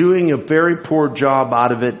we're doing a very poor job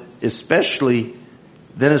out of it, especially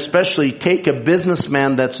take a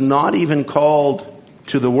businessman that's not even called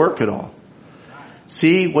to the work at all.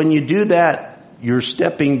 See, when you do that, you're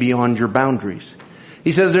stepping beyond your boundaries.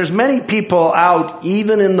 He says there's many people out,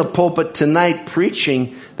 even in the pulpit tonight,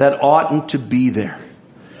 preaching that oughtn't to be there.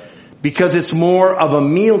 Because it's more of a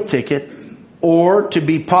meal ticket or to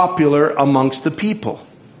be popular amongst the people.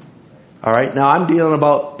 All right. Now I'm dealing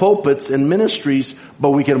about pulpits and ministries, but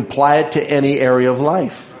we can apply it to any area of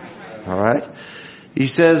life. All right. He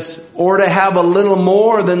says, or to have a little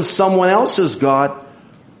more than someone else's got,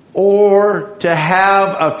 or to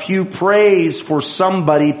have a few praise for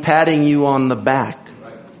somebody patting you on the back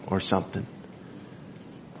or something.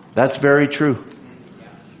 That's very true.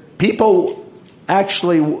 People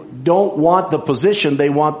actually don't want the position, they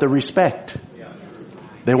want the respect.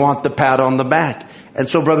 They want the pat on the back. And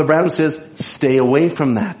so Brother Branham says, stay away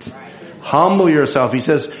from that. Humble yourself. He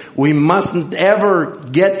says, we mustn't ever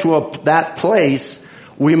get to that place.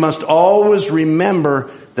 We must always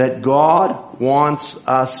remember that God wants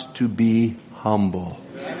us to be humble.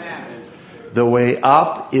 The way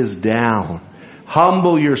up is down.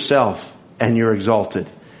 Humble yourself and you're exalted.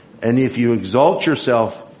 And if you exalt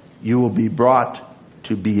yourself, you will be brought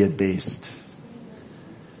to be abased.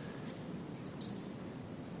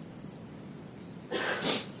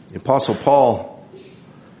 The Apostle Paul,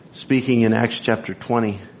 speaking in Acts chapter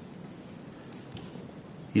 20,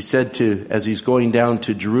 he said as he's going down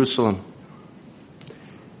to Jerusalem,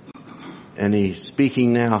 and he's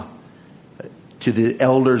speaking now to the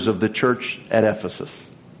elders of the church at Ephesus.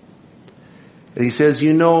 And he says,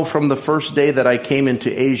 you know from the first day that I came into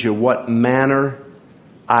Asia what manner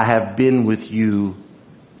I have been with you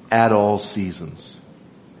at all seasons,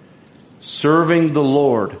 serving the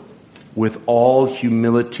Lord with all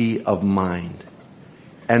humility of mind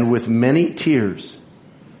and with many tears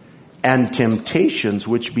and temptations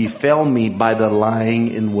which befell me by the lying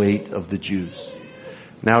in wait of the Jews.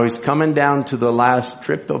 Now he's coming down to the last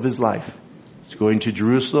trip of his life. He's going to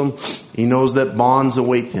Jerusalem. He knows that bonds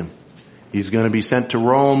await him. He's going to be sent to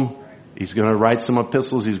Rome. He's going to write some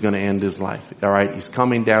epistles. He's going to end his life. All right. He's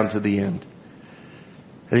coming down to the end.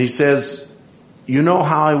 And he says, you know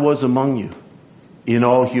how I was among you in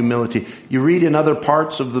all humility. You read in other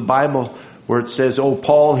parts of the Bible where it says, oh,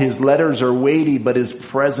 Paul, his letters are weighty, but his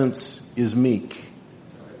presence is meek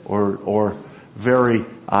or very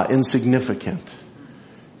insignificant.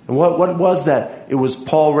 And what was that? It was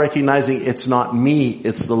Paul recognizing it's not me,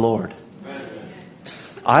 it's the Lord.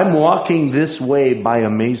 I'm walking this way by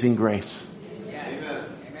amazing grace.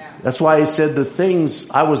 That's why he said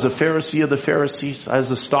I was a Pharisee of the Pharisees. I was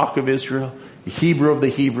the stock of Israel, the Hebrew of the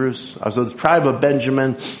Hebrews. I was of the tribe of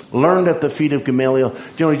Benjamin, learned at the feet of Gamaliel.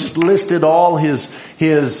 You know, he just listed all his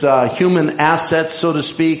human assets, so to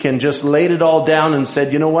speak, and just laid it all down and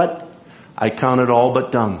said, you know what? I count it all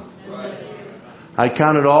but dung. I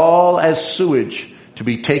count it all as sewage to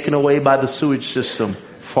be taken away by the sewage system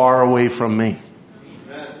far away from me.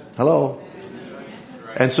 Hello?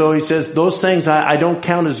 And so he says, those things I don't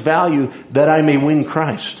count as value that I may win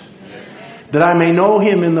Christ. That I may know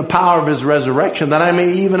him in the power of his resurrection. That I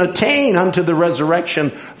may even attain unto the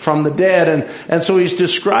resurrection from the dead. And so he's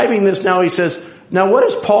describing this now. He says, now what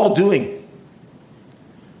is Paul doing?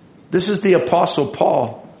 This is the Apostle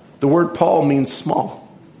Paul. The word Paul means small.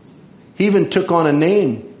 He even took on a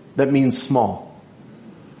name that means small.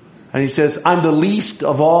 And he says, I'm the least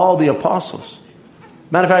of all the apostles.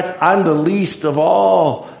 Matter of fact, I'm the least of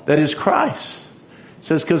all that is Christ. He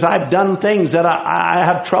says, because I've done things that I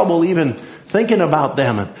have trouble even thinking about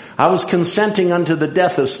them. And I was consenting unto the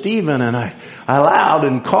death of Stephen, and I allowed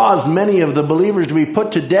and caused many of the believers to be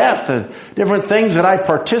put to death, and different things that I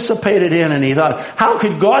participated in. And he thought, how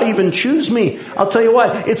could God even choose me? I'll tell you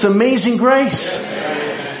what, it's amazing grace.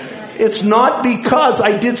 It's not because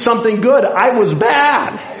I did something good. I was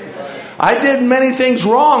bad. I did many things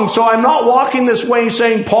wrong, so I'm not walking this way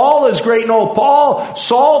saying Paul is great. No,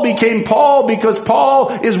 Saul became Paul because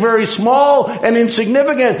Paul is very small and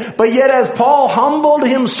insignificant. But yet as Paul humbled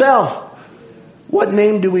himself, what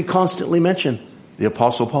name do we constantly mention? The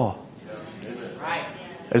Apostle Paul.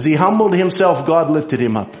 As he humbled himself, God lifted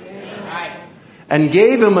him up and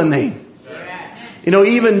gave him a name. You know,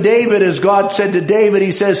 even David, as God said to David,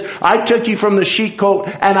 he says, I took you from the sheepcote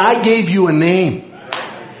and I gave you a name.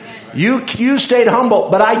 You stayed humble,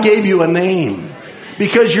 but I gave you a name.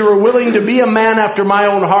 Because you were willing to be a man after my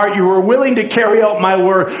own heart. You were willing to carry out my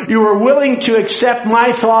word. You were willing to accept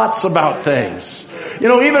my thoughts about things. You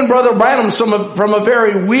know, even Brother Branham, from a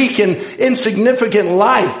very weak and insignificant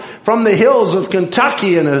life, from the hills of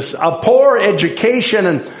Kentucky and a poor education,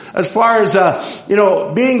 and as far as,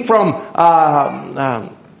 being from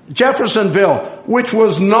Jeffersonville, which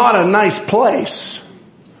was not a nice place.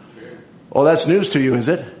 Oh, that's news to you, is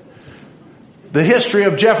it? The history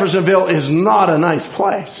of Jeffersonville is not a nice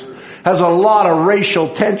place. Has a lot of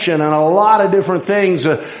racial tension and a lot of different things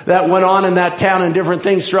that went on in that town and different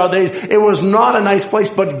things throughout the age. It was not a nice place,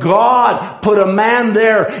 but God put a man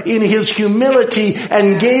there in his humility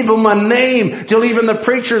and gave him a name till even the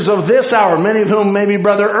preachers of this hour, many of whom maybe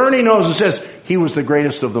Brother Ernie knows, and says he was the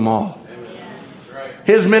greatest of them all.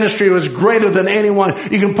 His ministry was greater than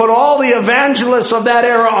anyone. You can put all the evangelists of that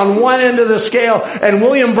era on one end of the scale and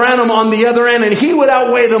William Branham on the other end, and he would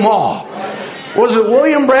outweigh them all. Was it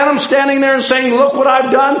William Branham standing there and saying, look what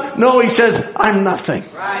I've done? No, he says, I'm nothing.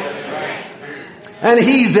 And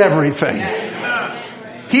he's everything.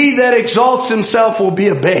 He that exalts himself will be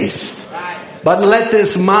abased. But let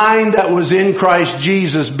this mind that was in Christ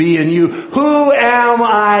Jesus be in you. Who am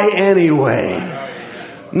I anyway?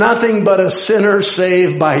 Nothing but a sinner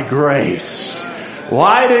saved by grace.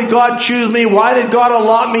 Why did God choose me? Why did God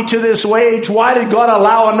allot me to this wage? Why did God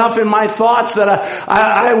allow enough in my thoughts that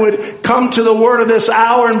I would come to the word of this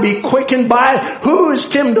hour and be quickened by it? Who is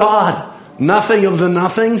Tim Dodd? Nothing of the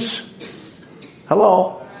nothings.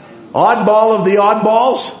 Hello? Oddball of the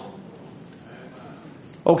oddballs?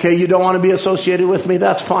 Okay, you don't want to be associated with me?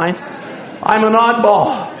 That's fine. I'm an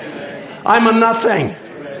oddball. I'm a nothing.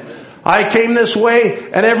 I came this way,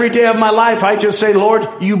 and every day of my life I just say,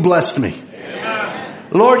 Lord, you blessed me.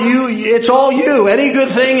 Lord, it's all you. Any good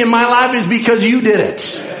thing in my life is because you did it.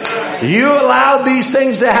 You allowed these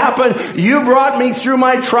things to happen. You brought me through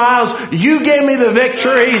my trials. You gave me the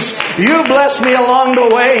victories. You blessed me along the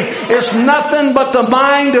way. It's nothing but the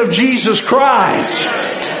mind of Jesus Christ.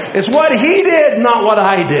 It's what He did, not what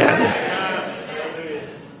I did.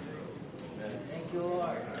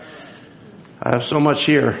 I have so much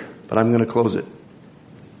here, but I'm going to close it.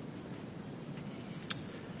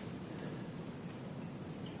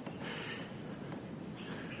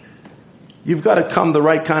 You've got to come the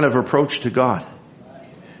right kind of approach to God.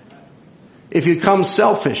 If you come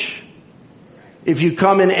selfish, if you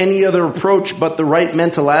come in any other approach but the right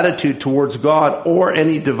mental attitude towards God or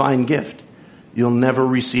any divine gift, you'll never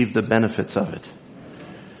receive the benefits of it.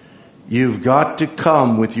 You've got to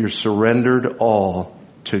come with your surrendered all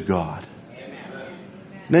to God.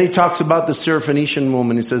 Then he talks about the Syrophoenician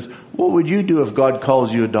woman. He says, what would you do if God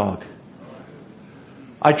calls you a dog?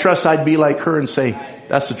 I trust I'd be like her and say,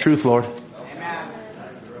 that's the truth, Lord.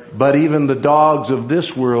 But even the dogs of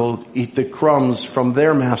this world eat the crumbs from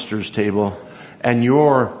their master's table, and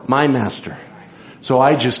you're my master. So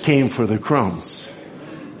I just came for the crumbs.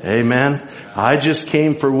 Amen. I just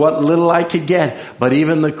came for what little I could get, but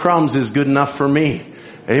even the crumbs is good enough for me.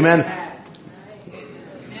 Amen.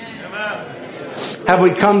 Have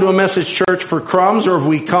we come to a message church for crumbs, or have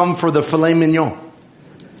we come for the filet mignon?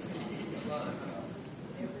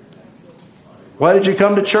 Why did you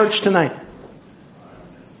come to church tonight?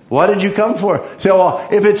 What did you come for? Say, well,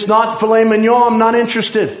 if it's not filet mignon, I'm not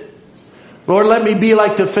interested. Lord, let me be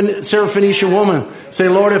like the Syrophoenician woman. Say,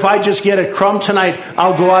 Lord, if I just get a crumb tonight,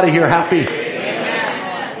 I'll go out of here happy.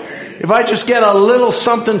 If I just get a little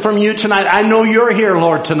something from you tonight, I know you're here,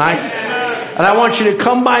 Lord, tonight. And I want you to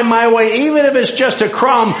come by my way, even if it's just a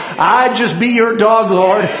crumb. I'd just be your dog,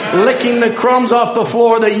 Lord, licking the crumbs off the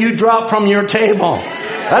floor that you drop from your table.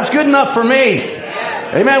 That's good enough for me.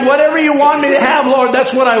 Amen. Whatever you want me to have, Lord,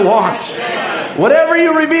 that's what I want. Whatever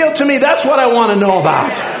you reveal to me, that's what I want to know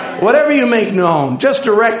about. Whatever you make known, just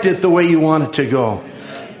direct it the way you want it to go.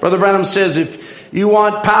 Brother Branham says, if you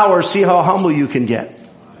want power, see how humble you can get.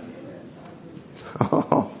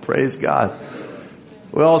 Oh, praise God.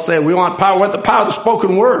 We all say we want power. We want the power of the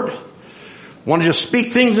spoken word. We want to just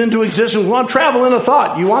speak things into existence. We want to travel in a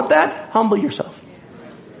thought. You want that? Humble yourself.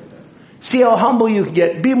 See how humble you can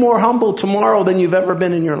get. Be more humble tomorrow than you've ever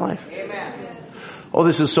been in your life. Amen. Oh,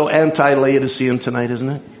 this is so anti-Laodicean tonight, isn't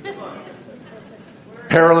it?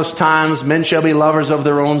 Perilous times, men shall be lovers of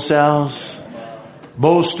their own selves,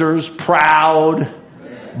 boasters, proud,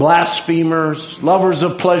 blasphemers, lovers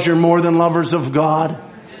of pleasure more than lovers of God.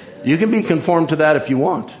 You can be conformed to that if you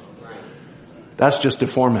want. That's just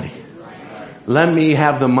deformity. Let me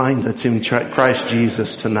have the mind that's in Christ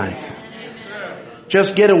Jesus tonight.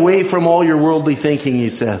 Just get away from all your worldly thinking,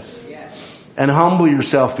 he says, and humble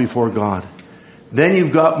yourself before God. Then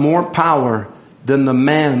you've got more power than the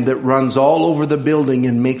man that runs all over the building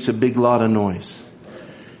and makes a big lot of noise.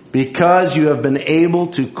 Because you have been able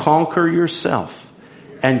to conquer yourself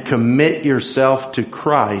and commit yourself to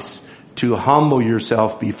Christ, to humble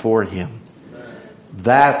yourself before Him.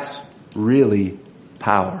 That's really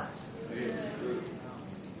power.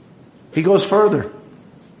 He goes further.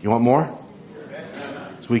 You want more?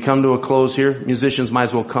 As we come to a close here, musicians might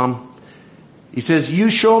as well come. He says, you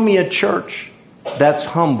show me a church that's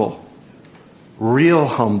humble. Real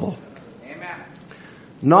humble. Amen.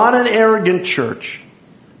 Not an arrogant church.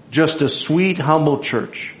 Just a sweet, humble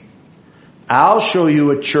church. I'll show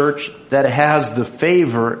you a church that has the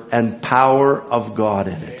favor and power of God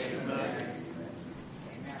in it.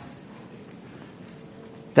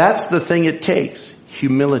 That's the thing it takes.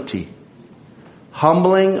 Humility.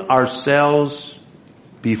 Humbling ourselves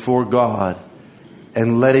before God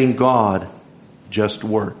and letting God just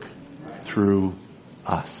work through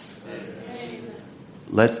us.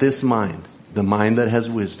 Let this mind, the mind that has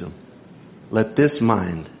wisdom, let this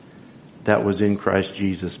mind that was in Christ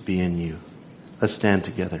Jesus be in you. Let's stand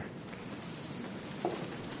together.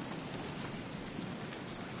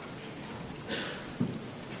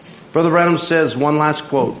 Brother Branham says, one last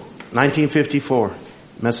quote, 1954,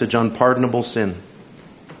 message on pardonable sin.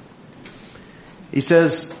 He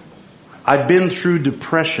says, I've been through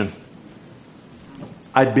depression.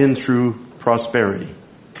 I've been through prosperity.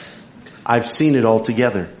 I've seen it all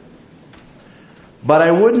together. But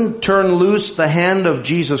I wouldn't turn loose the hand of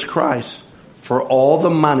Jesus Christ for all the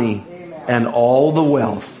money and all the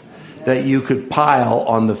wealth that you could pile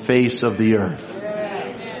on the face of the earth.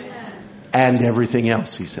 And everything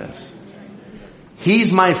else, he says.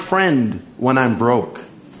 He's my friend when I'm broke.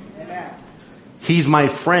 He's my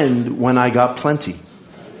friend when I got plenty.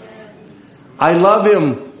 I love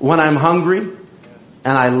Him when I'm hungry,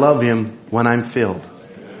 and I love Him when I'm filled.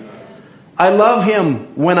 I love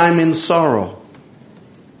Him when I'm in sorrow.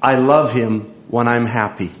 I love Him when I'm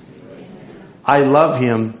happy. I love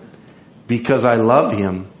Him because I love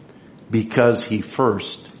Him because He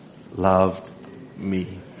first loved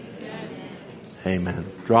me. Amen.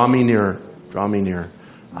 Draw me nearer. Draw me nearer.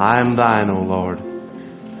 I am thine, O Lord.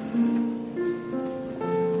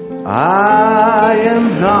 I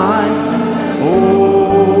am thine, O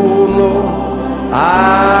Lord.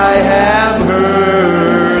 I have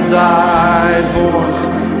heard thy voice,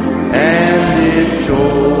 and it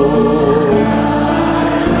told.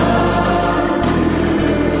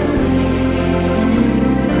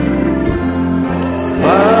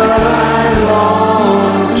 But I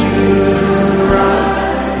long to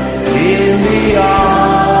rise in the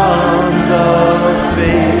arms of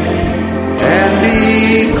faith and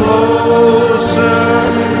be closer,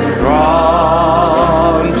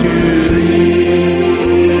 drawn to Thee.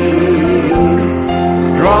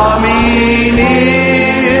 Draw me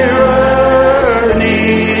nearer,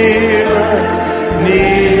 nearer,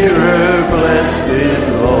 nearer, blessed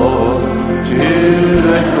Lord, to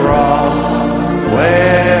the cross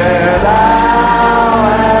where Thou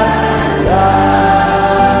hast died.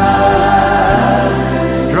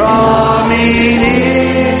 Draw me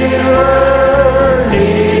nearer,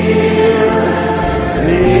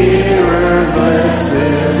 nearer,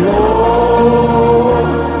 blessed Lord,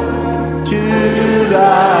 to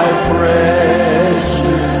Thy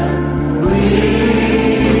precious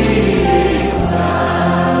bleeding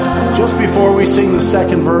side. Just before we sing the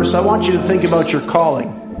second verse, I want you to think about your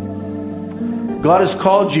calling. God has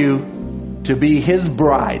called you to be His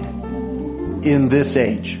bride in this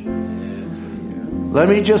age. Let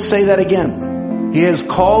me just say that again. He has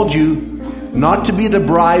called you not to be the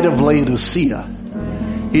bride of Laodicea.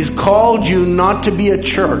 He's called you not to be a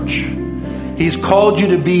church. He's called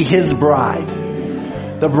you to be His bride.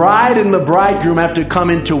 The bride and the bridegroom have to come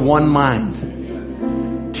into one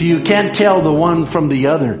mind. So you can't tell the one from the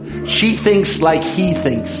other. She thinks like he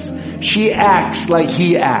thinks. She acts like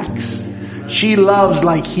he acts. She loves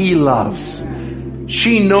like he loves.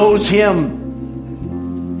 She knows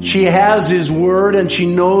him. She has his word and she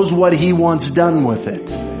knows what he wants done with it.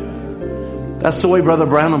 That's the way Brother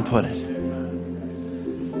Branham put it.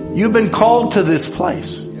 You've been called to this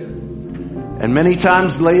place. And many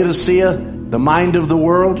times Laodicea, the mind of the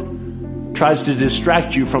world, tries to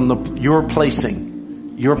distract you from your placing,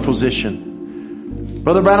 your position.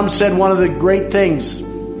 Brother Branham said one of the great things,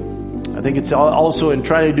 I think it's also in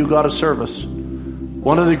trying to do God a service,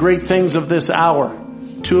 one of the great things of this hour,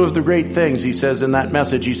 two of the great things, he says in that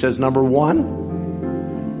message, he says, number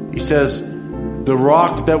one, he says, the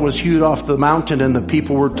rock that was hewed off the mountain and the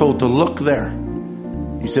people were told to look there.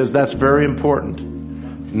 He says that's very important.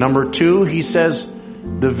 Number two, he says,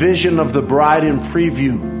 the vision of the bride in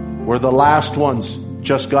preview, where the last ones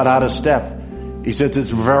just got out of step. He says it's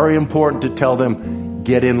very important to tell them,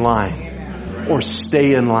 get in line or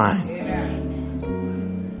stay in line.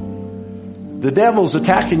 The devil's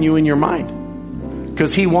attacking you in your mind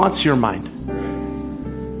because he wants your mind.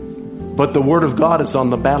 But the Word of God is on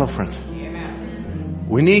the battlefront.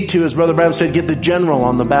 We need to, as Brother Branham said, get the general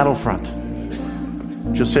on the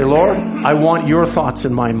battlefront. Just say, Lord, I want your thoughts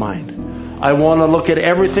in my mind. I want to look at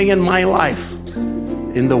everything in my life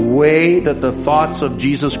in the way that the thoughts of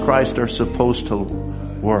Jesus Christ are supposed to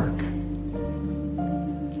work.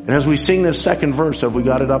 And as we sing this second verse, have we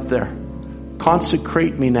got it up there?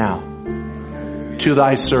 Consecrate me now to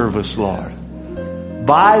thy service, Lord.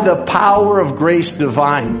 By the power of grace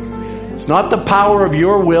divine. It's not the power of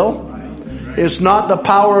your will. It's not the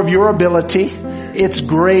power of your ability. It's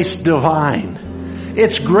grace divine.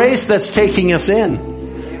 It's grace that's taking us in.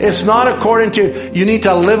 It's not according to, you need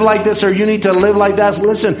to live like this or you need to live like that.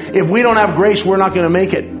 Listen, if we don't have grace, we're not going to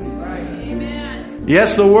make it.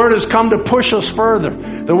 Yes, the Word has come to push us further.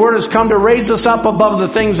 The Word has come to raise us up above the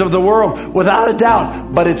things of the world, without a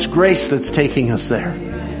doubt. But it's grace that's taking us there.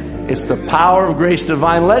 It's the power of grace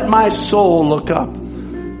divine. Let my soul look up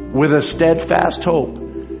with a steadfast hope,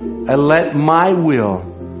 and let my will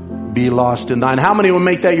be lost in thine. How many will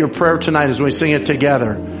make that your prayer tonight as we sing it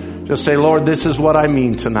together? Just say, Lord, this is what I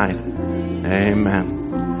mean tonight. Amen.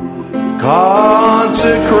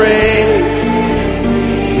 Consecrate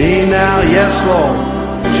me now, yes, Lord,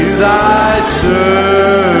 to thy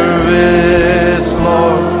service,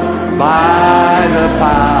 Lord, by the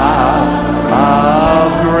power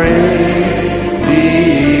of grace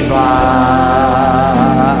divine.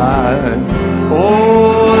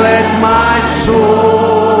 Oh, let my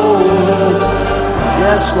soul,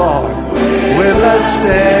 yes, Lord, with a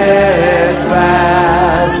steadfast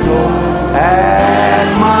hope, and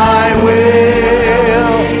my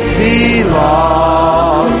will be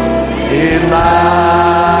lost in thine.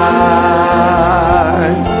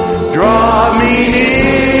 Draw me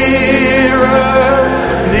nearer,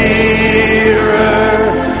 nearer,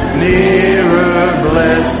 nearer,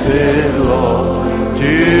 blessed Lord,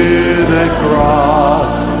 to the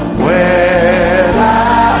cross where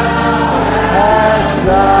thou hast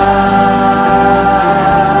died.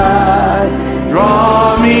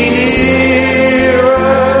 Draw me nearer,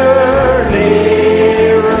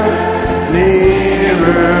 nearer,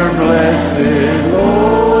 nearer, blessed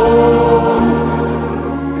Lord,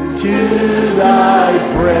 to thy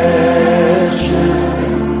precious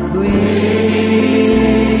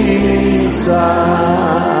bleeding Son.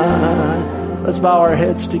 Let's bow our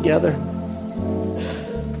heads together.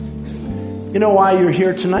 You know why you're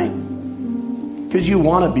here tonight? Because you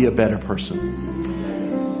want to be a better person.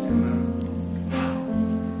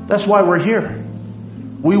 That's why we're here.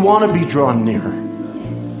 We want to be drawn nearer.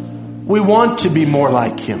 We want to be more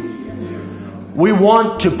like Him. We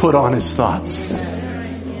want to put on His thoughts.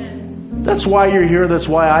 That's why you're here. That's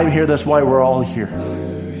why I'm here. That's why we're all here.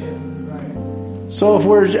 So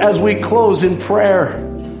as we close in prayer,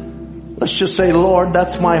 let's just say, Lord,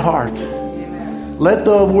 that's my heart. Let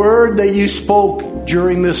the word that you spoke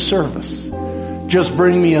during this service just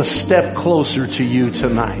bring me a step closer to you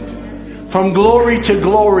tonight. From glory to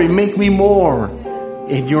glory, make me more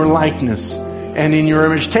in your likeness and in your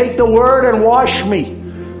image. Take the word and wash me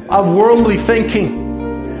of worldly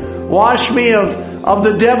thinking. Wash me of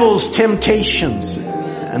the devil's temptations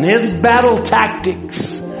and his battle tactics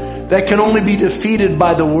that can only be defeated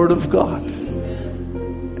by the word of God.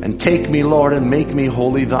 And take me, Lord, and make me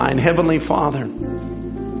wholly thine. Heavenly Father,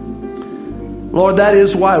 Lord, that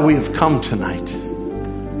is why we have come tonight.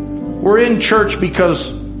 We're in church because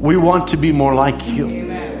we want to be more like you.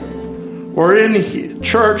 We're in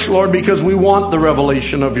church, Lord, because we want the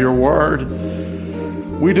revelation of your word.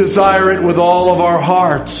 We desire it with all of our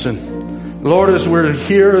hearts. And Lord, as we're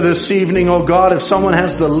here this evening, oh God, if someone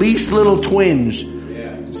has the least little twinge,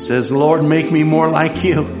 says, Lord, make me more like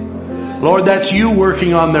you. Lord, that's you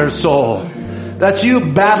working on their soul. That's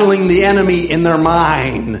you battling the enemy in their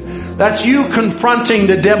mind. That's you confronting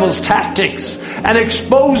the devil's tactics and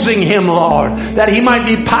exposing him, Lord, that he might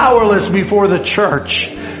be powerless before the church.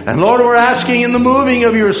 And Lord, we're asking in the moving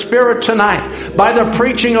of your Spirit tonight, by the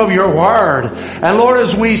preaching of your word. And Lord,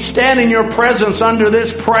 as we stand in your presence under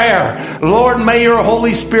this prayer, Lord, may your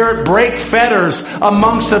Holy Spirit break fetters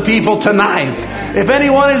amongst the people tonight. If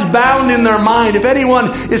anyone is bound in their mind, if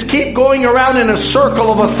anyone is keep going around in a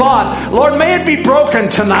circle of a thought, Lord, may it be broken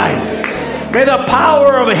tonight. May the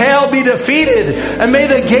power of hell be defeated, and may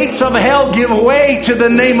the gates of hell give way to the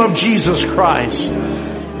name of Jesus Christ.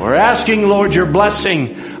 We're asking, Lord, your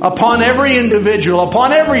blessing upon every individual,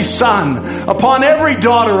 upon every son, upon every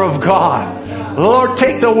daughter of God. Lord,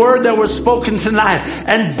 take the word that was spoken tonight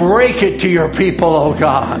and break it to your people, oh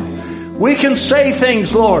God. We can say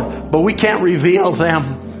things, Lord, but we can't reveal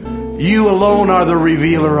them. You alone are the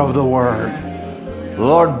revealer of the word.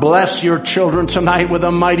 Lord, bless your children tonight with a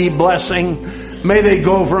mighty blessing. May they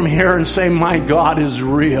go from here and say, my God is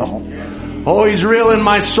real. Oh, He's real in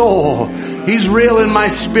my soul. He's real in my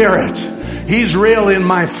spirit. He's real in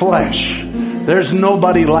my flesh. There's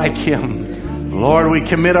nobody like Him. Lord, we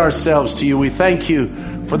commit ourselves to you. We thank you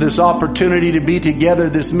for this opportunity to be together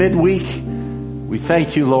this midweek. We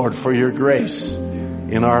thank you, Lord, for your grace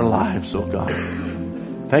in our lives, oh God.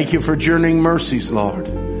 Thank you for journeying mercies, Lord.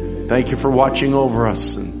 Thank you for watching over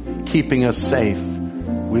us and keeping us safe.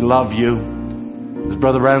 We love you. As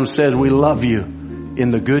Brother Branham said, we love you in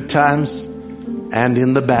the good times and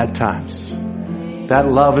in the bad times. That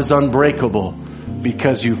love is unbreakable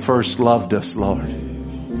because you first loved us, Lord.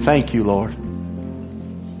 Thank you, Lord.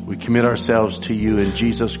 We commit ourselves to you in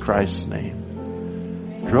Jesus Christ's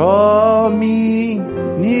name. Draw me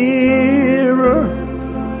nearer,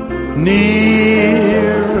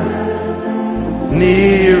 nearer,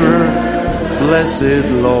 nearer, blessed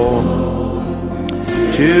Lord,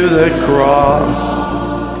 to the cross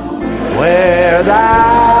where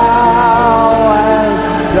thou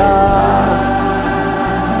hast died.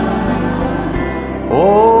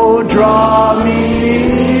 Oh, draw me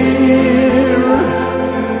nearer,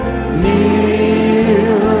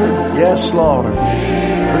 nearer, yes, Lord,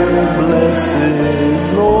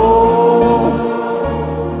 blessed Lord,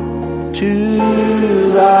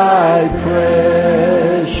 to thy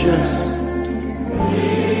precious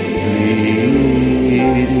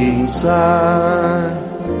leading side.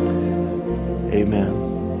 Amen.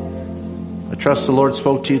 I trust the Lord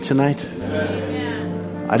spoke to you tonight.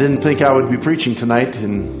 I didn't think I would be preaching tonight,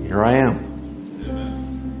 and here I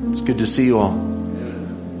am. It's good to see you all.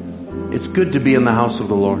 It's good to be in the house of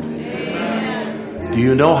the Lord. Do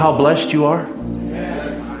you know how blessed you are?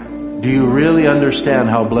 Do you really understand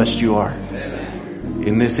how blessed you are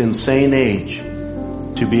in this insane age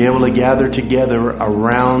to be able to gather together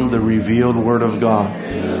around the revealed Word of God,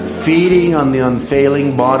 feeding on the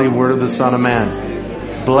unfailing body word of the Son of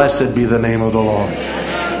Man? Blessed be the name of the Lord.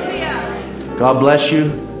 God bless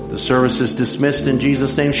you. The service is dismissed in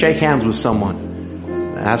Jesus' name. Shake hands with someone.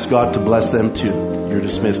 Ask God to bless them too. You're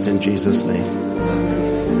dismissed in Jesus' name.